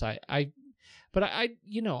performance. But I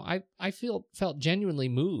felt genuinely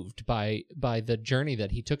moved by the journey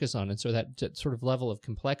that he took us on, and so that sort of level of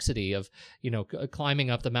complexity of climbing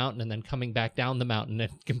up the mountain and then coming back down the mountain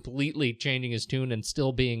and completely changing his tune and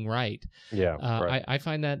still being right. Yeah, right. I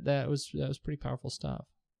find that was pretty powerful stuff.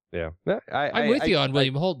 Yeah, I'm with you on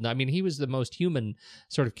William Holden. I mean, he was the most human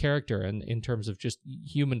sort of character in terms of just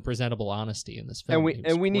human presentable honesty in this film.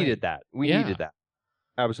 And we needed that. We needed that.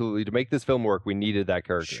 Absolutely. To make this film work, we needed that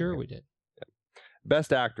character. Sure, we did.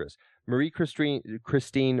 Best Actress: Christine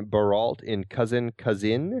Baralt in Cousin,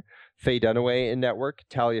 Faye Dunaway in Network,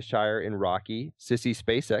 Talia Shire in Rocky, Sissy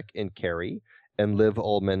Spacek in Carrie, and Liv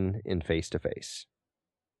Ullmann in Face to Face.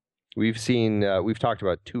 We've talked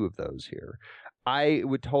about two of those here. I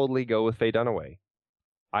would totally go with Faye Dunaway.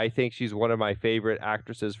 I think she's one of my favorite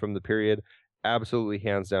actresses from the period. Absolutely,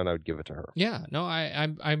 hands down, I would give it to her. Yeah, no,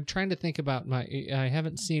 I'm trying to think about I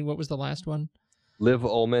haven't seen, what was the last one? Liv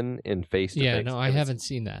Ullmann in Face to Face. Yeah, no, I haven't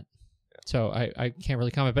seen that. Yeah. So I can't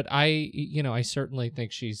really comment, but I certainly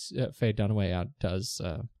think she's Faye Dunaway outdoes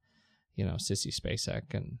Sissy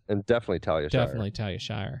Spacek and definitely Talia Shire. Definitely Talia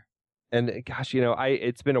Shire. And gosh,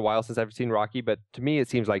 it's been a while since I've seen Rocky, but to me, it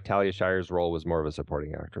seems like Talia Shire's role was more of a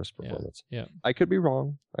supporting actress performance. Yeah. I could be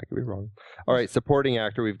wrong. All right, supporting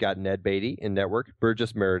actor, we've got Ned Beatty in Network,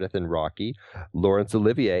 Burgess Meredith in Rocky, Laurence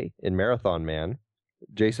Olivier in Marathon Man,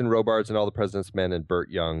 Jason Robards in All the President's Men, and Burt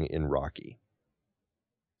Young in Rocky.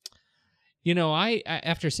 I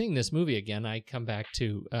after seeing this movie again, I come back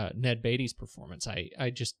to Ned Beatty's performance. I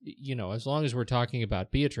just, as long as we're talking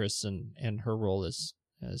about Beatrice and her role as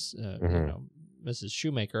Mrs.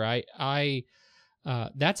 Shoemaker,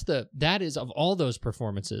 that is of all those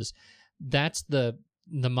performances, that's the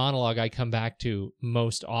monologue I come back to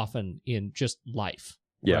most often in just life.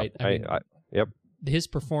 Yeah, right? Yep. His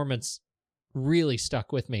performance really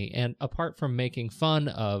stuck with me, and apart from making fun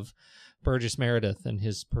of Burgess Meredith and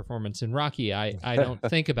his performance in Rocky, I don't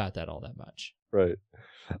think about that all that much. Right.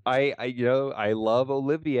 I love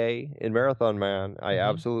Olivier in Marathon Man. I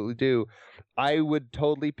absolutely do. I would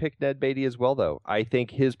totally pick Ned Beatty as well, though. I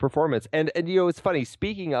think his performance, and it's funny,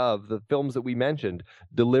 speaking of the films that we mentioned,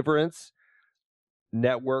 Deliverance,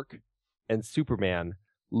 Network, and Superman,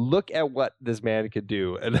 look at what this man could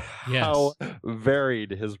do and how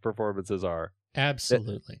varied his performances are.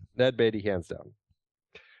 Absolutely. Ned Beatty, hands down.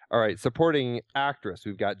 All right, supporting actress,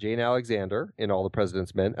 we've got Jane Alexander in All the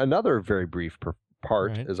President's Men, another very brief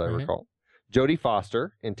part, as I recall. Jodie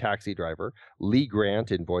Foster in Taxi Driver, Lee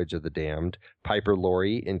Grant in Voyage of the Damned, Piper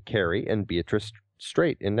Laurie in Carrie, and Beatrice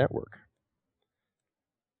Straight in Network.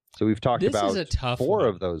 So we've talked about 4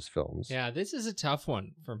 of those films. Yeah, this is a tough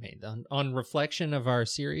one for me. On reflection of our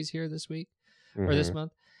series here this week or this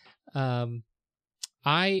month, I'm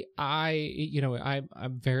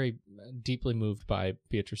very deeply moved by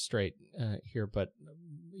Beatrice Straight here, but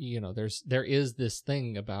there is this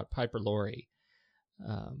thing about Piper Laurie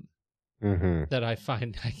that I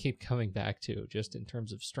find I keep coming back to, just in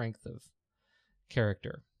terms of strength of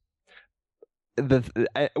character.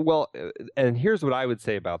 And here's what I would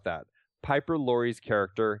say about that. Piper Laurie's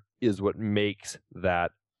character is what makes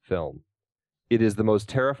that film. It is the most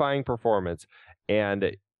terrifying performance,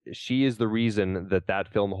 and she is the reason that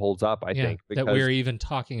film holds up, I think. Because, that we're even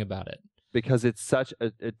talking about it. Because it's such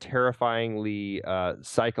a terrifyingly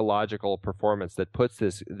psychological performance that puts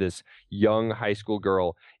this young high school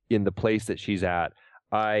girl in the place that she's at.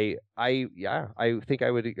 I think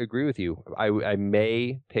I would agree with you. I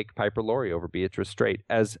may pick Piper Laurie over Beatrice Straight.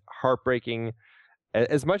 As heartbreaking,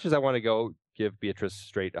 as much as I want to go give Beatrice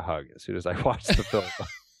Straight a hug as soon as I watch the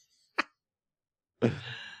film.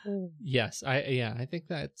 Yes, I think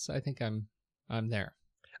I'm there.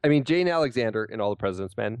 I mean, Jane Alexander in All the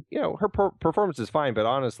President's Men, her performance is fine, but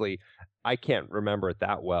honestly, I can't remember it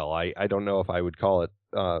that well. I don't know if I would call it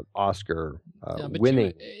Oscar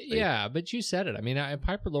winning. But you said it. I mean,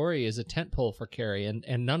 Piper Laurie is a tentpole for Carrie,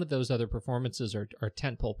 and none of those other performances are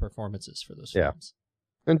tentpole performances for those films.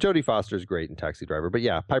 And Jodie Foster's great in Taxi Driver, but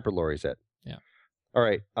Piper Laurie's it. Yeah. All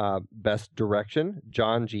right. Best Direction,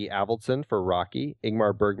 John G. Avildsen for Rocky,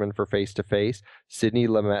 Ingmar Bergman for Face to Face, Sidney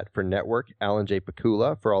Lumet for Network, Alan J.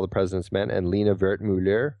 Pakula for All the President's Men, and Lena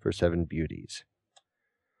Wertmüller for Seven Beauties.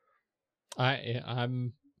 I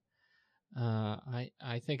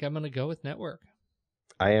think I'm going to go with Network.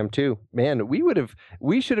 I am too. Man,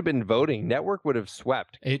 we should have been voting. Network would have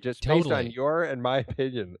swept based on your and my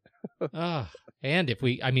opinion. And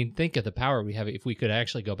think of the power we have if we could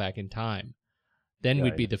actually go back in time. Then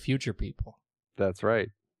we'd be the future people. That's right.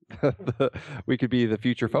 We could be the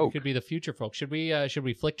future folk. We could be the future folk. Should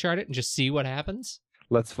we flick chart it and just see what happens?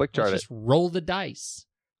 Let's flick chart it. Just roll the dice.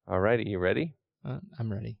 All righty, you ready?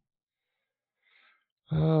 I'm ready.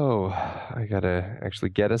 Oh, I gotta actually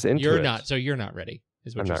get us into it. You're not. So you're not ready.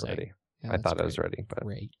 Is what I'm you're not saying. ready. Yeah, I thought I was ready, but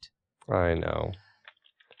great. I know.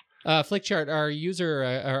 Flickchart,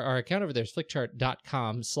 our account over there is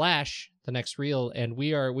flickchart.com/thenextreel, and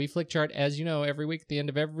we Flickchart, as you know, every week at the end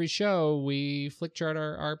of every show, we Flickchart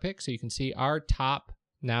our picks, so you can see our top,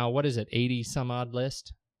 now, what is it, 80 some odd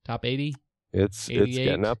list? Top 80? It's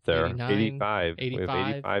getting up there. 89, 85. We have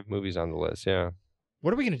 85 movies on the list, yeah.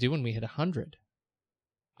 What are we going to do when we hit 100?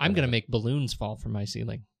 I'm going to make balloons fall from my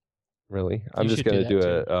ceiling. Really? I'm just going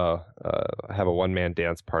to have a one-man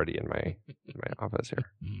dance party in my office here.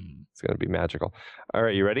 It's going to be magical. All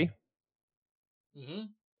right, you ready? Mm-hmm.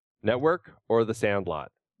 Network or The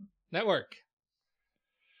Sandlot? Network.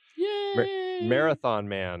 Yay! Marathon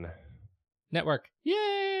Man. Network.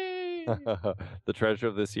 Yay! The Treasure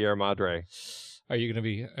of the Sierra Madre. Are you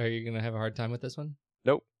gonna have a hard time with this one?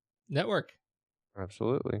 Nope. Network.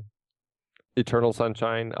 Absolutely. Eternal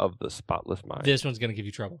Sunshine of the Spotless Mind. This one's gonna give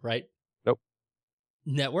you trouble, right? Nope.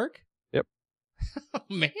 Network? Yep. Oh,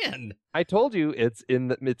 man. I told you it's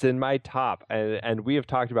in my top, and we have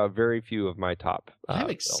talked about very few of my top. I'm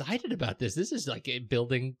excited films. about this. This is like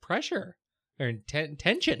building pressure or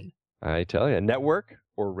tension. I tell you, Network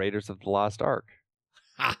or Raiders of the Lost Ark.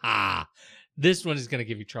 Ha ha. This one is going to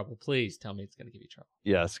give you trouble. Please tell me it's going to give you trouble.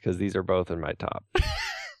 Yes, because these are both in my top.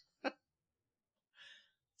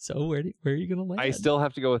 So where are you going to land? I still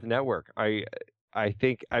have to go with Network. I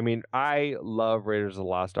love Raiders of the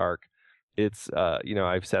Lost Ark. It's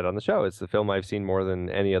I've said on the show, it's the film I've seen more than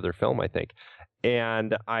any other film, I think.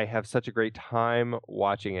 And I have such a great time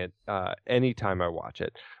watching it anytime I watch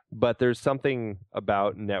it. But there's something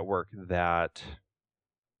about Network that,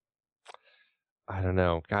 I don't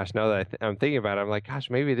know. Gosh, now that I'm thinking about it, I'm like, gosh,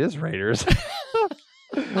 maybe it is Raiders.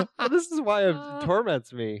 This is why it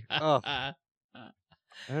torments me. Oh, I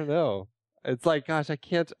don't know. It's like, gosh, I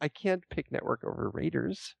can't pick Network over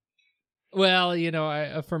Raiders. Well,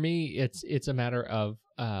 for me, it's a matter of,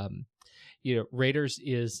 Raiders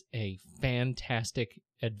is a fantastic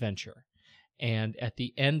adventure. And at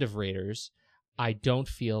the end of Raiders, I don't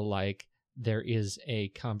feel like there is a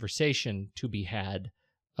conversation to be had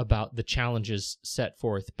about the challenges set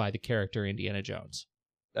forth by the character Indiana Jones.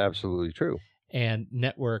 Absolutely true. And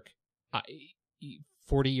Network,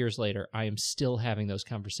 40 years later, I am still having those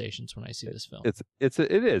conversations when I see this film.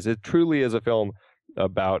 It truly is a film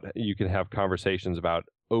about you can have conversations about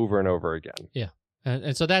over and over again. Yeah.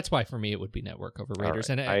 And so that's why for me it would be Network over Raiders.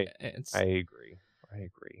 Right. And I agree.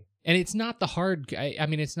 And it's not the hard. I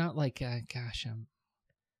mean, it's not like I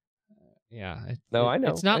know.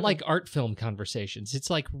 It's not like art film conversations. It's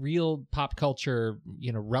like real pop culture,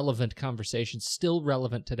 relevant conversations, still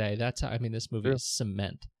relevant today. That's how. I mean, this movie is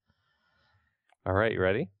cement. All right, you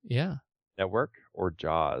ready? Yeah. Network or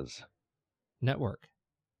Jaws? Network.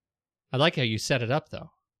 I like how you set it up,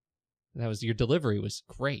 though. Your delivery was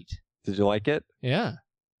great. Did you like it? Yeah.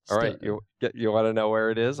 All right, you want to know where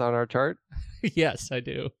it is on our chart? Yes, I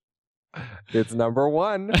do. It's number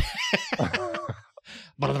 1.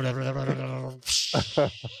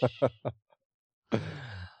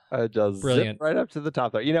 Just brilliant. Zip right up to the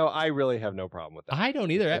top there. I really have no problem with that. I don't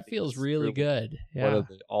either. That feels really good. Yeah. One of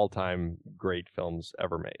the all-time great films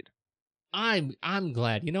ever made. I'm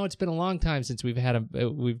glad. It's been a long time since we've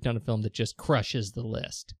done a film that just crushes the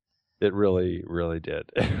list. It really, really did.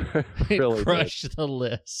 It crushed the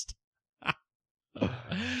list.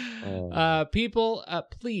 People,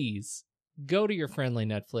 please go to your friendly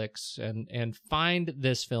Netflix and find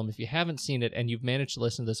this film. If you haven't seen it and you've managed to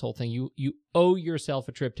listen to this whole thing, you owe yourself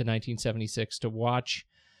a trip to 1976 to watch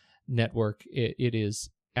Network. It is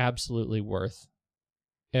absolutely worth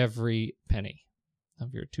every penny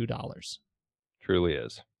of your $2. Truly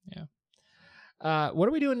is. Yeah. What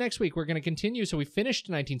are we doing next week? We're going to continue. So we finished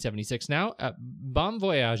 1976 now. Bon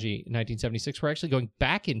Voyage 1976. We're actually going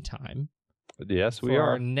back in time. Yes, we for are.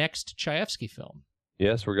 Our next Chayefsky film.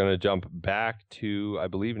 Yes, we're going to jump back to, I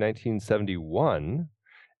believe, 1971,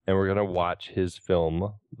 and we're going to watch his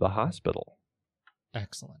film, The Hospital.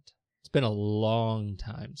 Excellent. It's been a long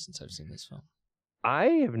time since I've seen this film. I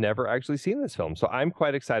have never actually seen this film, so I'm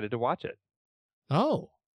quite excited to watch it. Oh,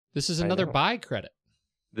 this is another buy credit.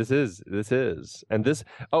 This is. And this,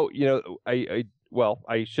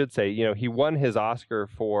 I should say, he won his Oscar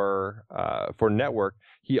for Network.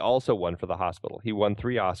 He also won for The Hospital. He won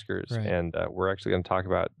 3 Oscars, right. And we're actually going to talk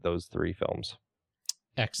about those 3 films.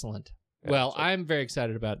 Excellent. Yeah, well, I'm very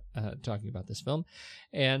excited about talking about this film.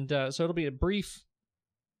 And so it'll be a brief,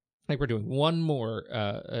 I think we're doing one more,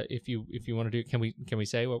 if you want to do, can we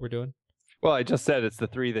say what we're doing? Well, I just said it's the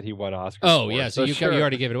 3 that he won Oscars for. Oh, yeah, so you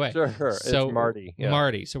already gave it away. Sure, so it's Marty. Yeah.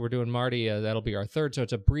 Marty. So we're doing Marty. That'll be our 3rd. So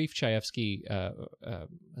it's a brief Chayefsky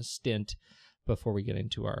stint before we get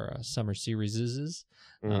into our summer series.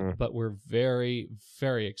 But we're very,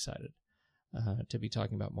 very excited to be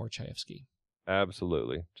talking about more Chayefsky.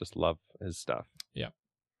 Absolutely. Just love his stuff. Yeah.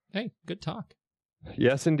 Hey, good talk.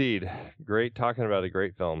 Yes, indeed. Great talking about a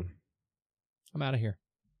great film. I'm out of here.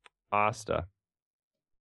 Asta.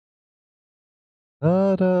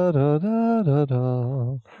 Da, da, da, da, da,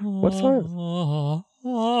 da. What song?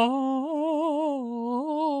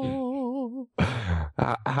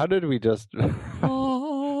 How did we just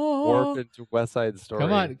warp into West Side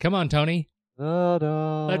Story? Come on, Tony. Da,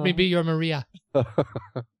 da. Let me be your Maria. Da,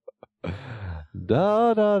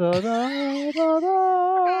 da, da, da, da,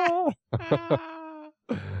 da.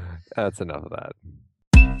 That's enough of that.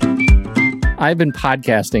 I've been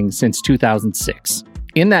podcasting since 2006.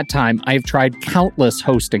 In that time, I've tried countless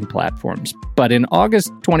hosting platforms, but in August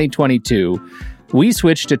 2022, we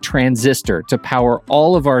switched to Transistor to power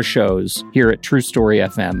all of our shows here at True Story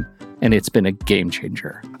FM and it's been a game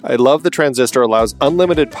changer. I love the Transistor allows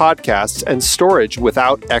unlimited podcasts and storage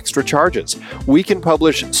without extra charges. We can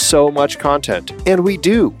publish so much content, and we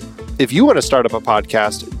do. If you want to start up a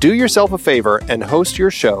podcast, do yourself a favor and host your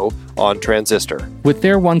show on Transistor. With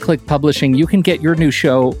their one-click publishing, you can get your new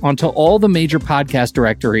show onto all the major podcast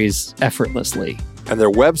directories effortlessly. And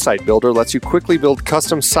their website builder lets you quickly build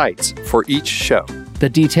custom sites for each show. The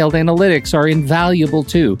detailed analytics are invaluable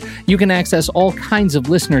too. You can access all kinds of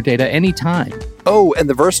listener data anytime. Oh, and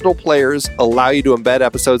the versatile players allow you to embed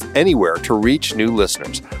episodes anywhere to reach new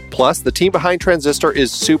listeners. Plus, the team behind Transistor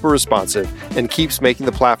is super responsive and keeps making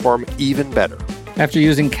the platform even better. After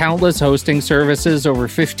using countless hosting services over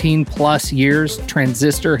 15 plus years,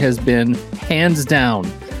 Transistor has been, hands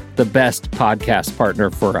down, the best podcast partner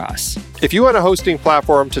for us. If you want a hosting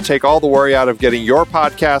platform to take all the worry out of getting your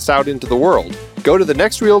podcast out into the world, go to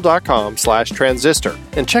thenextreel.com/transistor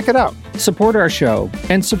and check it out. Support our show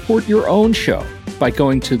and support your own show by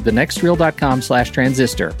going to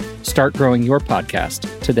thenextreel.com/transistor. Start growing your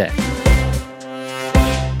podcast today.